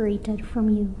separated from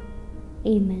you.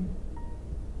 Amen.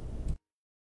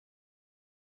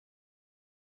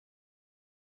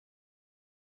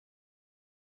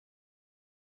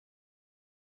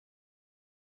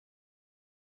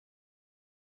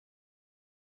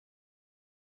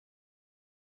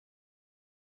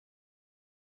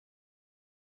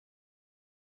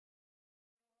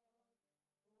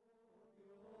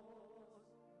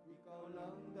 Ikaw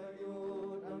lang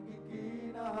dayon ang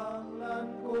gikinahanglan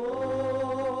ko,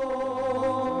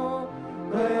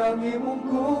 kaya ang imong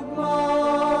gugma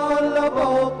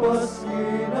labaw pas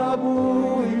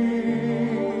kinabuhi.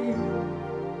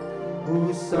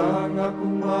 Usang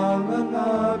akong mga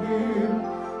ngabim,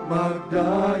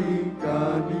 magdaig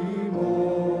ka nimo.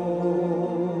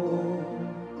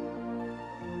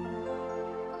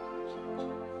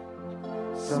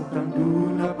 Samtang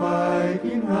duna pa'y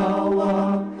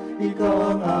ginhawa,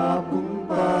 ikaw ang akong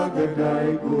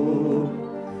pagadaygo.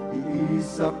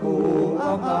 Iisa ko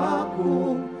ang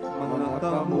akong mga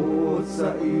kamot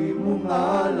sa imong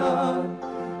ngalan,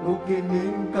 o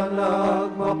kining kalag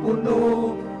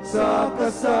mapuno sa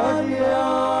kasayang.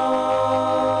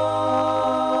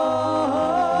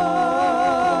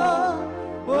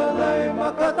 Walay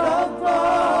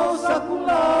makatagpaw sa kong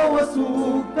lawas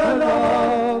ug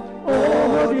kalag, O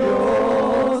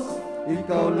Diyos,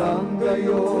 ikaw lang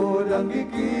gayod ang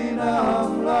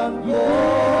gikinahanglan ko.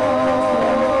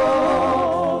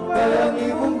 Kaya ang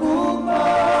imong gugma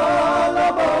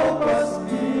labaw pas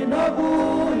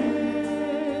kinabuhi.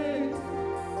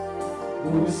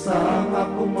 Usang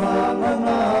akong mga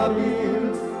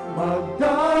nabil,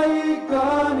 magdaig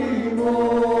ka nimo.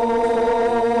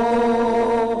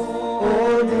 O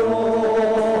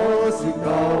Diyos,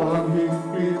 ikaw ang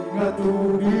higpit nga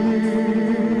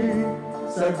tubig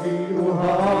sa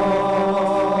giuhaw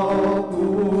ko.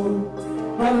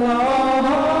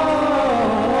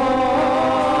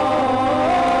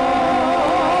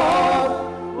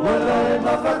 Walay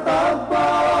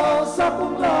makatagpaw sa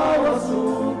kong lawas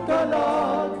ug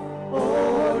kalag, O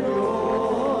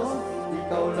Diyos,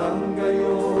 ikaw lang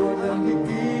gayon ang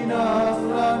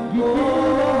gikinahanglan ko.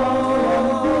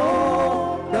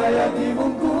 Kaya di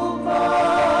mong gugma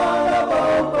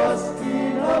labaw pas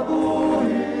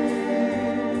kinabuhi.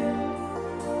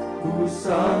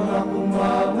 Kusang akong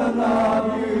mga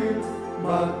nabil,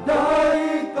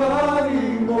 magdaig ka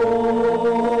nimo.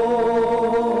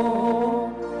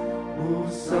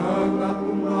 Kusang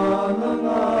akong mga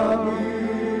nabil,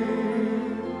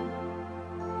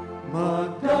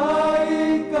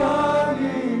 magdaig ka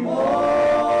nimo.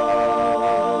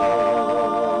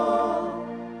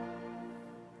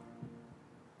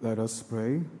 Let us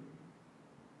pray.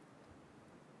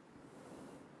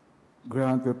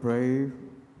 Grant, we pray,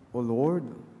 O Lord,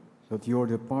 that your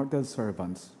departed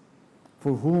servants,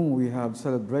 for whom we have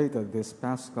celebrated this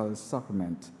Paschal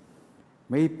sacrament,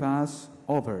 may pass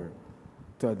over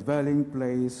to a dwelling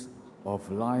place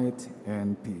of light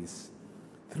and peace.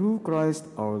 Through Christ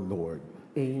our Lord.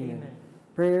 Amen.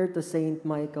 Prayer to Saint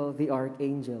Michael the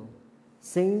Archangel.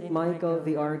 Saint Michael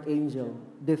the Archangel,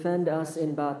 defend us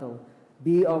in battle.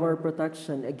 Be our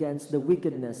protection against the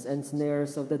wickedness and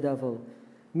snares of the devil.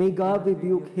 May God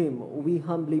rebuke him, we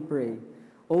humbly pray.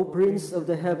 O Prince of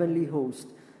the heavenly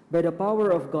host, by the power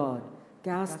of God,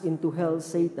 cast into hell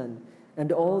Satan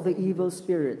and all the evil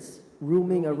spirits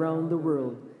roaming around the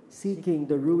world, seeking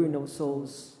the ruin of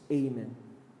souls. Amen.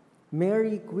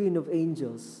 Mary, Queen of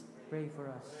Angels, Pray for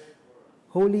us.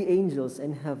 holy angels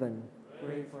in heaven,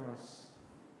 Pray for us.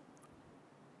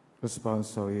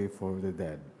 Responsory for the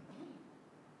dead.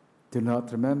 Do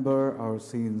not remember our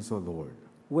sins, O Lord.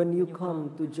 when you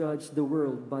come to judge the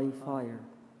world by fire,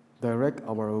 Direct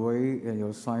our way in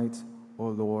your sight, O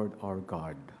Lord our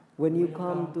God. when you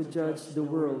come to judge the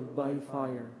world by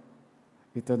fire,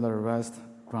 Eternal rest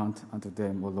grant unto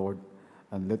them, O Lord,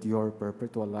 and let your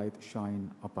perpetual light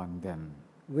shine upon them.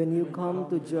 when you come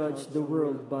to judge the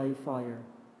world by fire.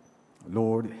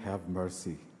 Lord, have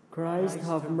mercy. Christ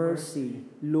have mercy,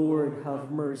 Lord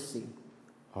have mercy.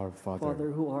 Our Father,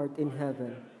 Father who art in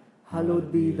heaven,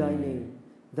 hallowed be thy name.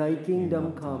 Thy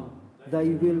kingdom come,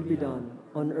 thy will be done,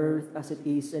 on earth as it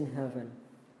is in heaven.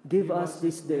 Give us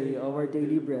this day our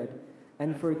daily bread,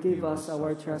 and forgive us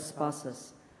our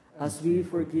trespasses, as we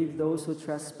forgive those who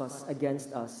trespass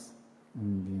against us.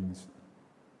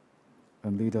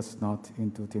 and lead us not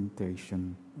into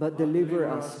temptation, But deliver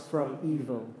us from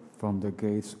evil. from the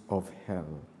gates of hell.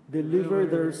 Deliver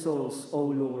their souls, O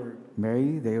Lord.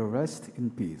 May they rest in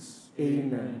peace.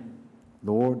 Amen.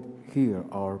 Lord, hear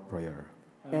our prayer.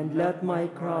 And let my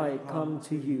cry come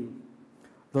to you,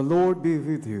 The Lord be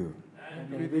with you. and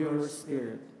with your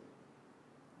spirit.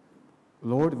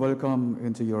 Lord, welcome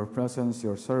into your presence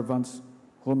your servants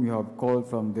whom you have called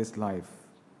from this life.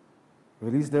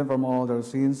 Release them from all their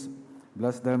sins.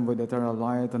 Bless them with eternal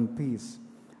light and peace.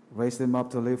 Raise them up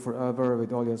to live forever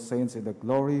with all your saints in the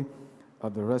glory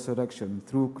of the resurrection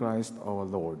through Christ our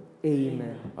Lord.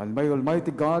 Amen. And may Almighty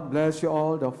God bless you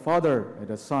all, the Father, and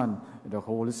the Son, and the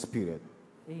Holy Spirit.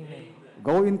 Amen.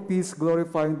 Go in peace,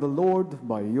 glorifying the Lord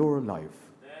by your life.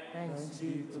 Thanks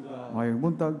be to God. May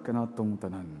buntag kanatong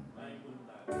tanan.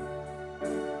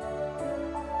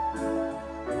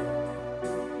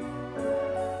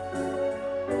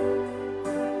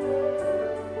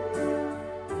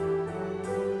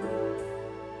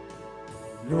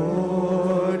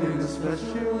 Lord, in a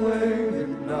special way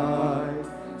tonight,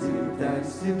 give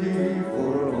thanks to thee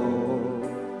for all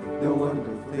the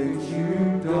wonderful things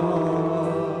you've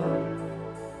done.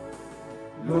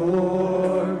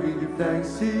 Lord, we give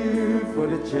thanks to you for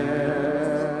the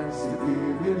chance to be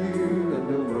with you and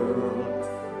the world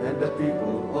and the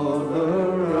people all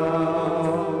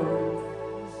around.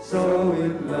 So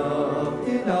with love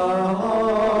in our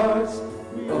hearts,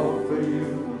 we offer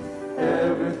you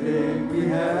everything we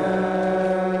have.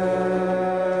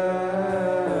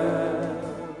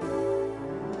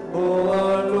 Oh,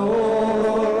 our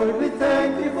Lord, we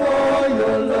thank you for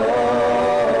your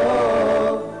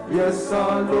love. Yes,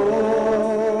 our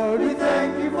Lord, we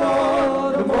thank you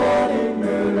for the morning,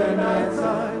 noon, and night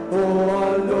time. Oh,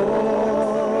 our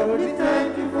Lord, we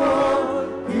thank you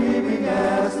for giving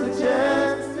us the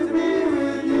chance to be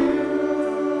with you.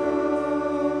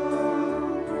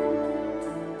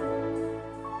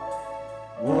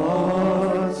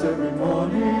 Once every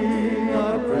morning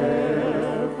I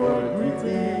pray for a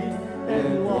greeting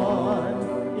and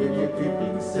one in your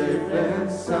keeping safe and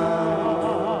sound.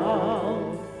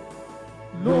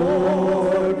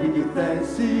 Lord, we give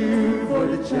thanks to you for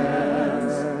the chance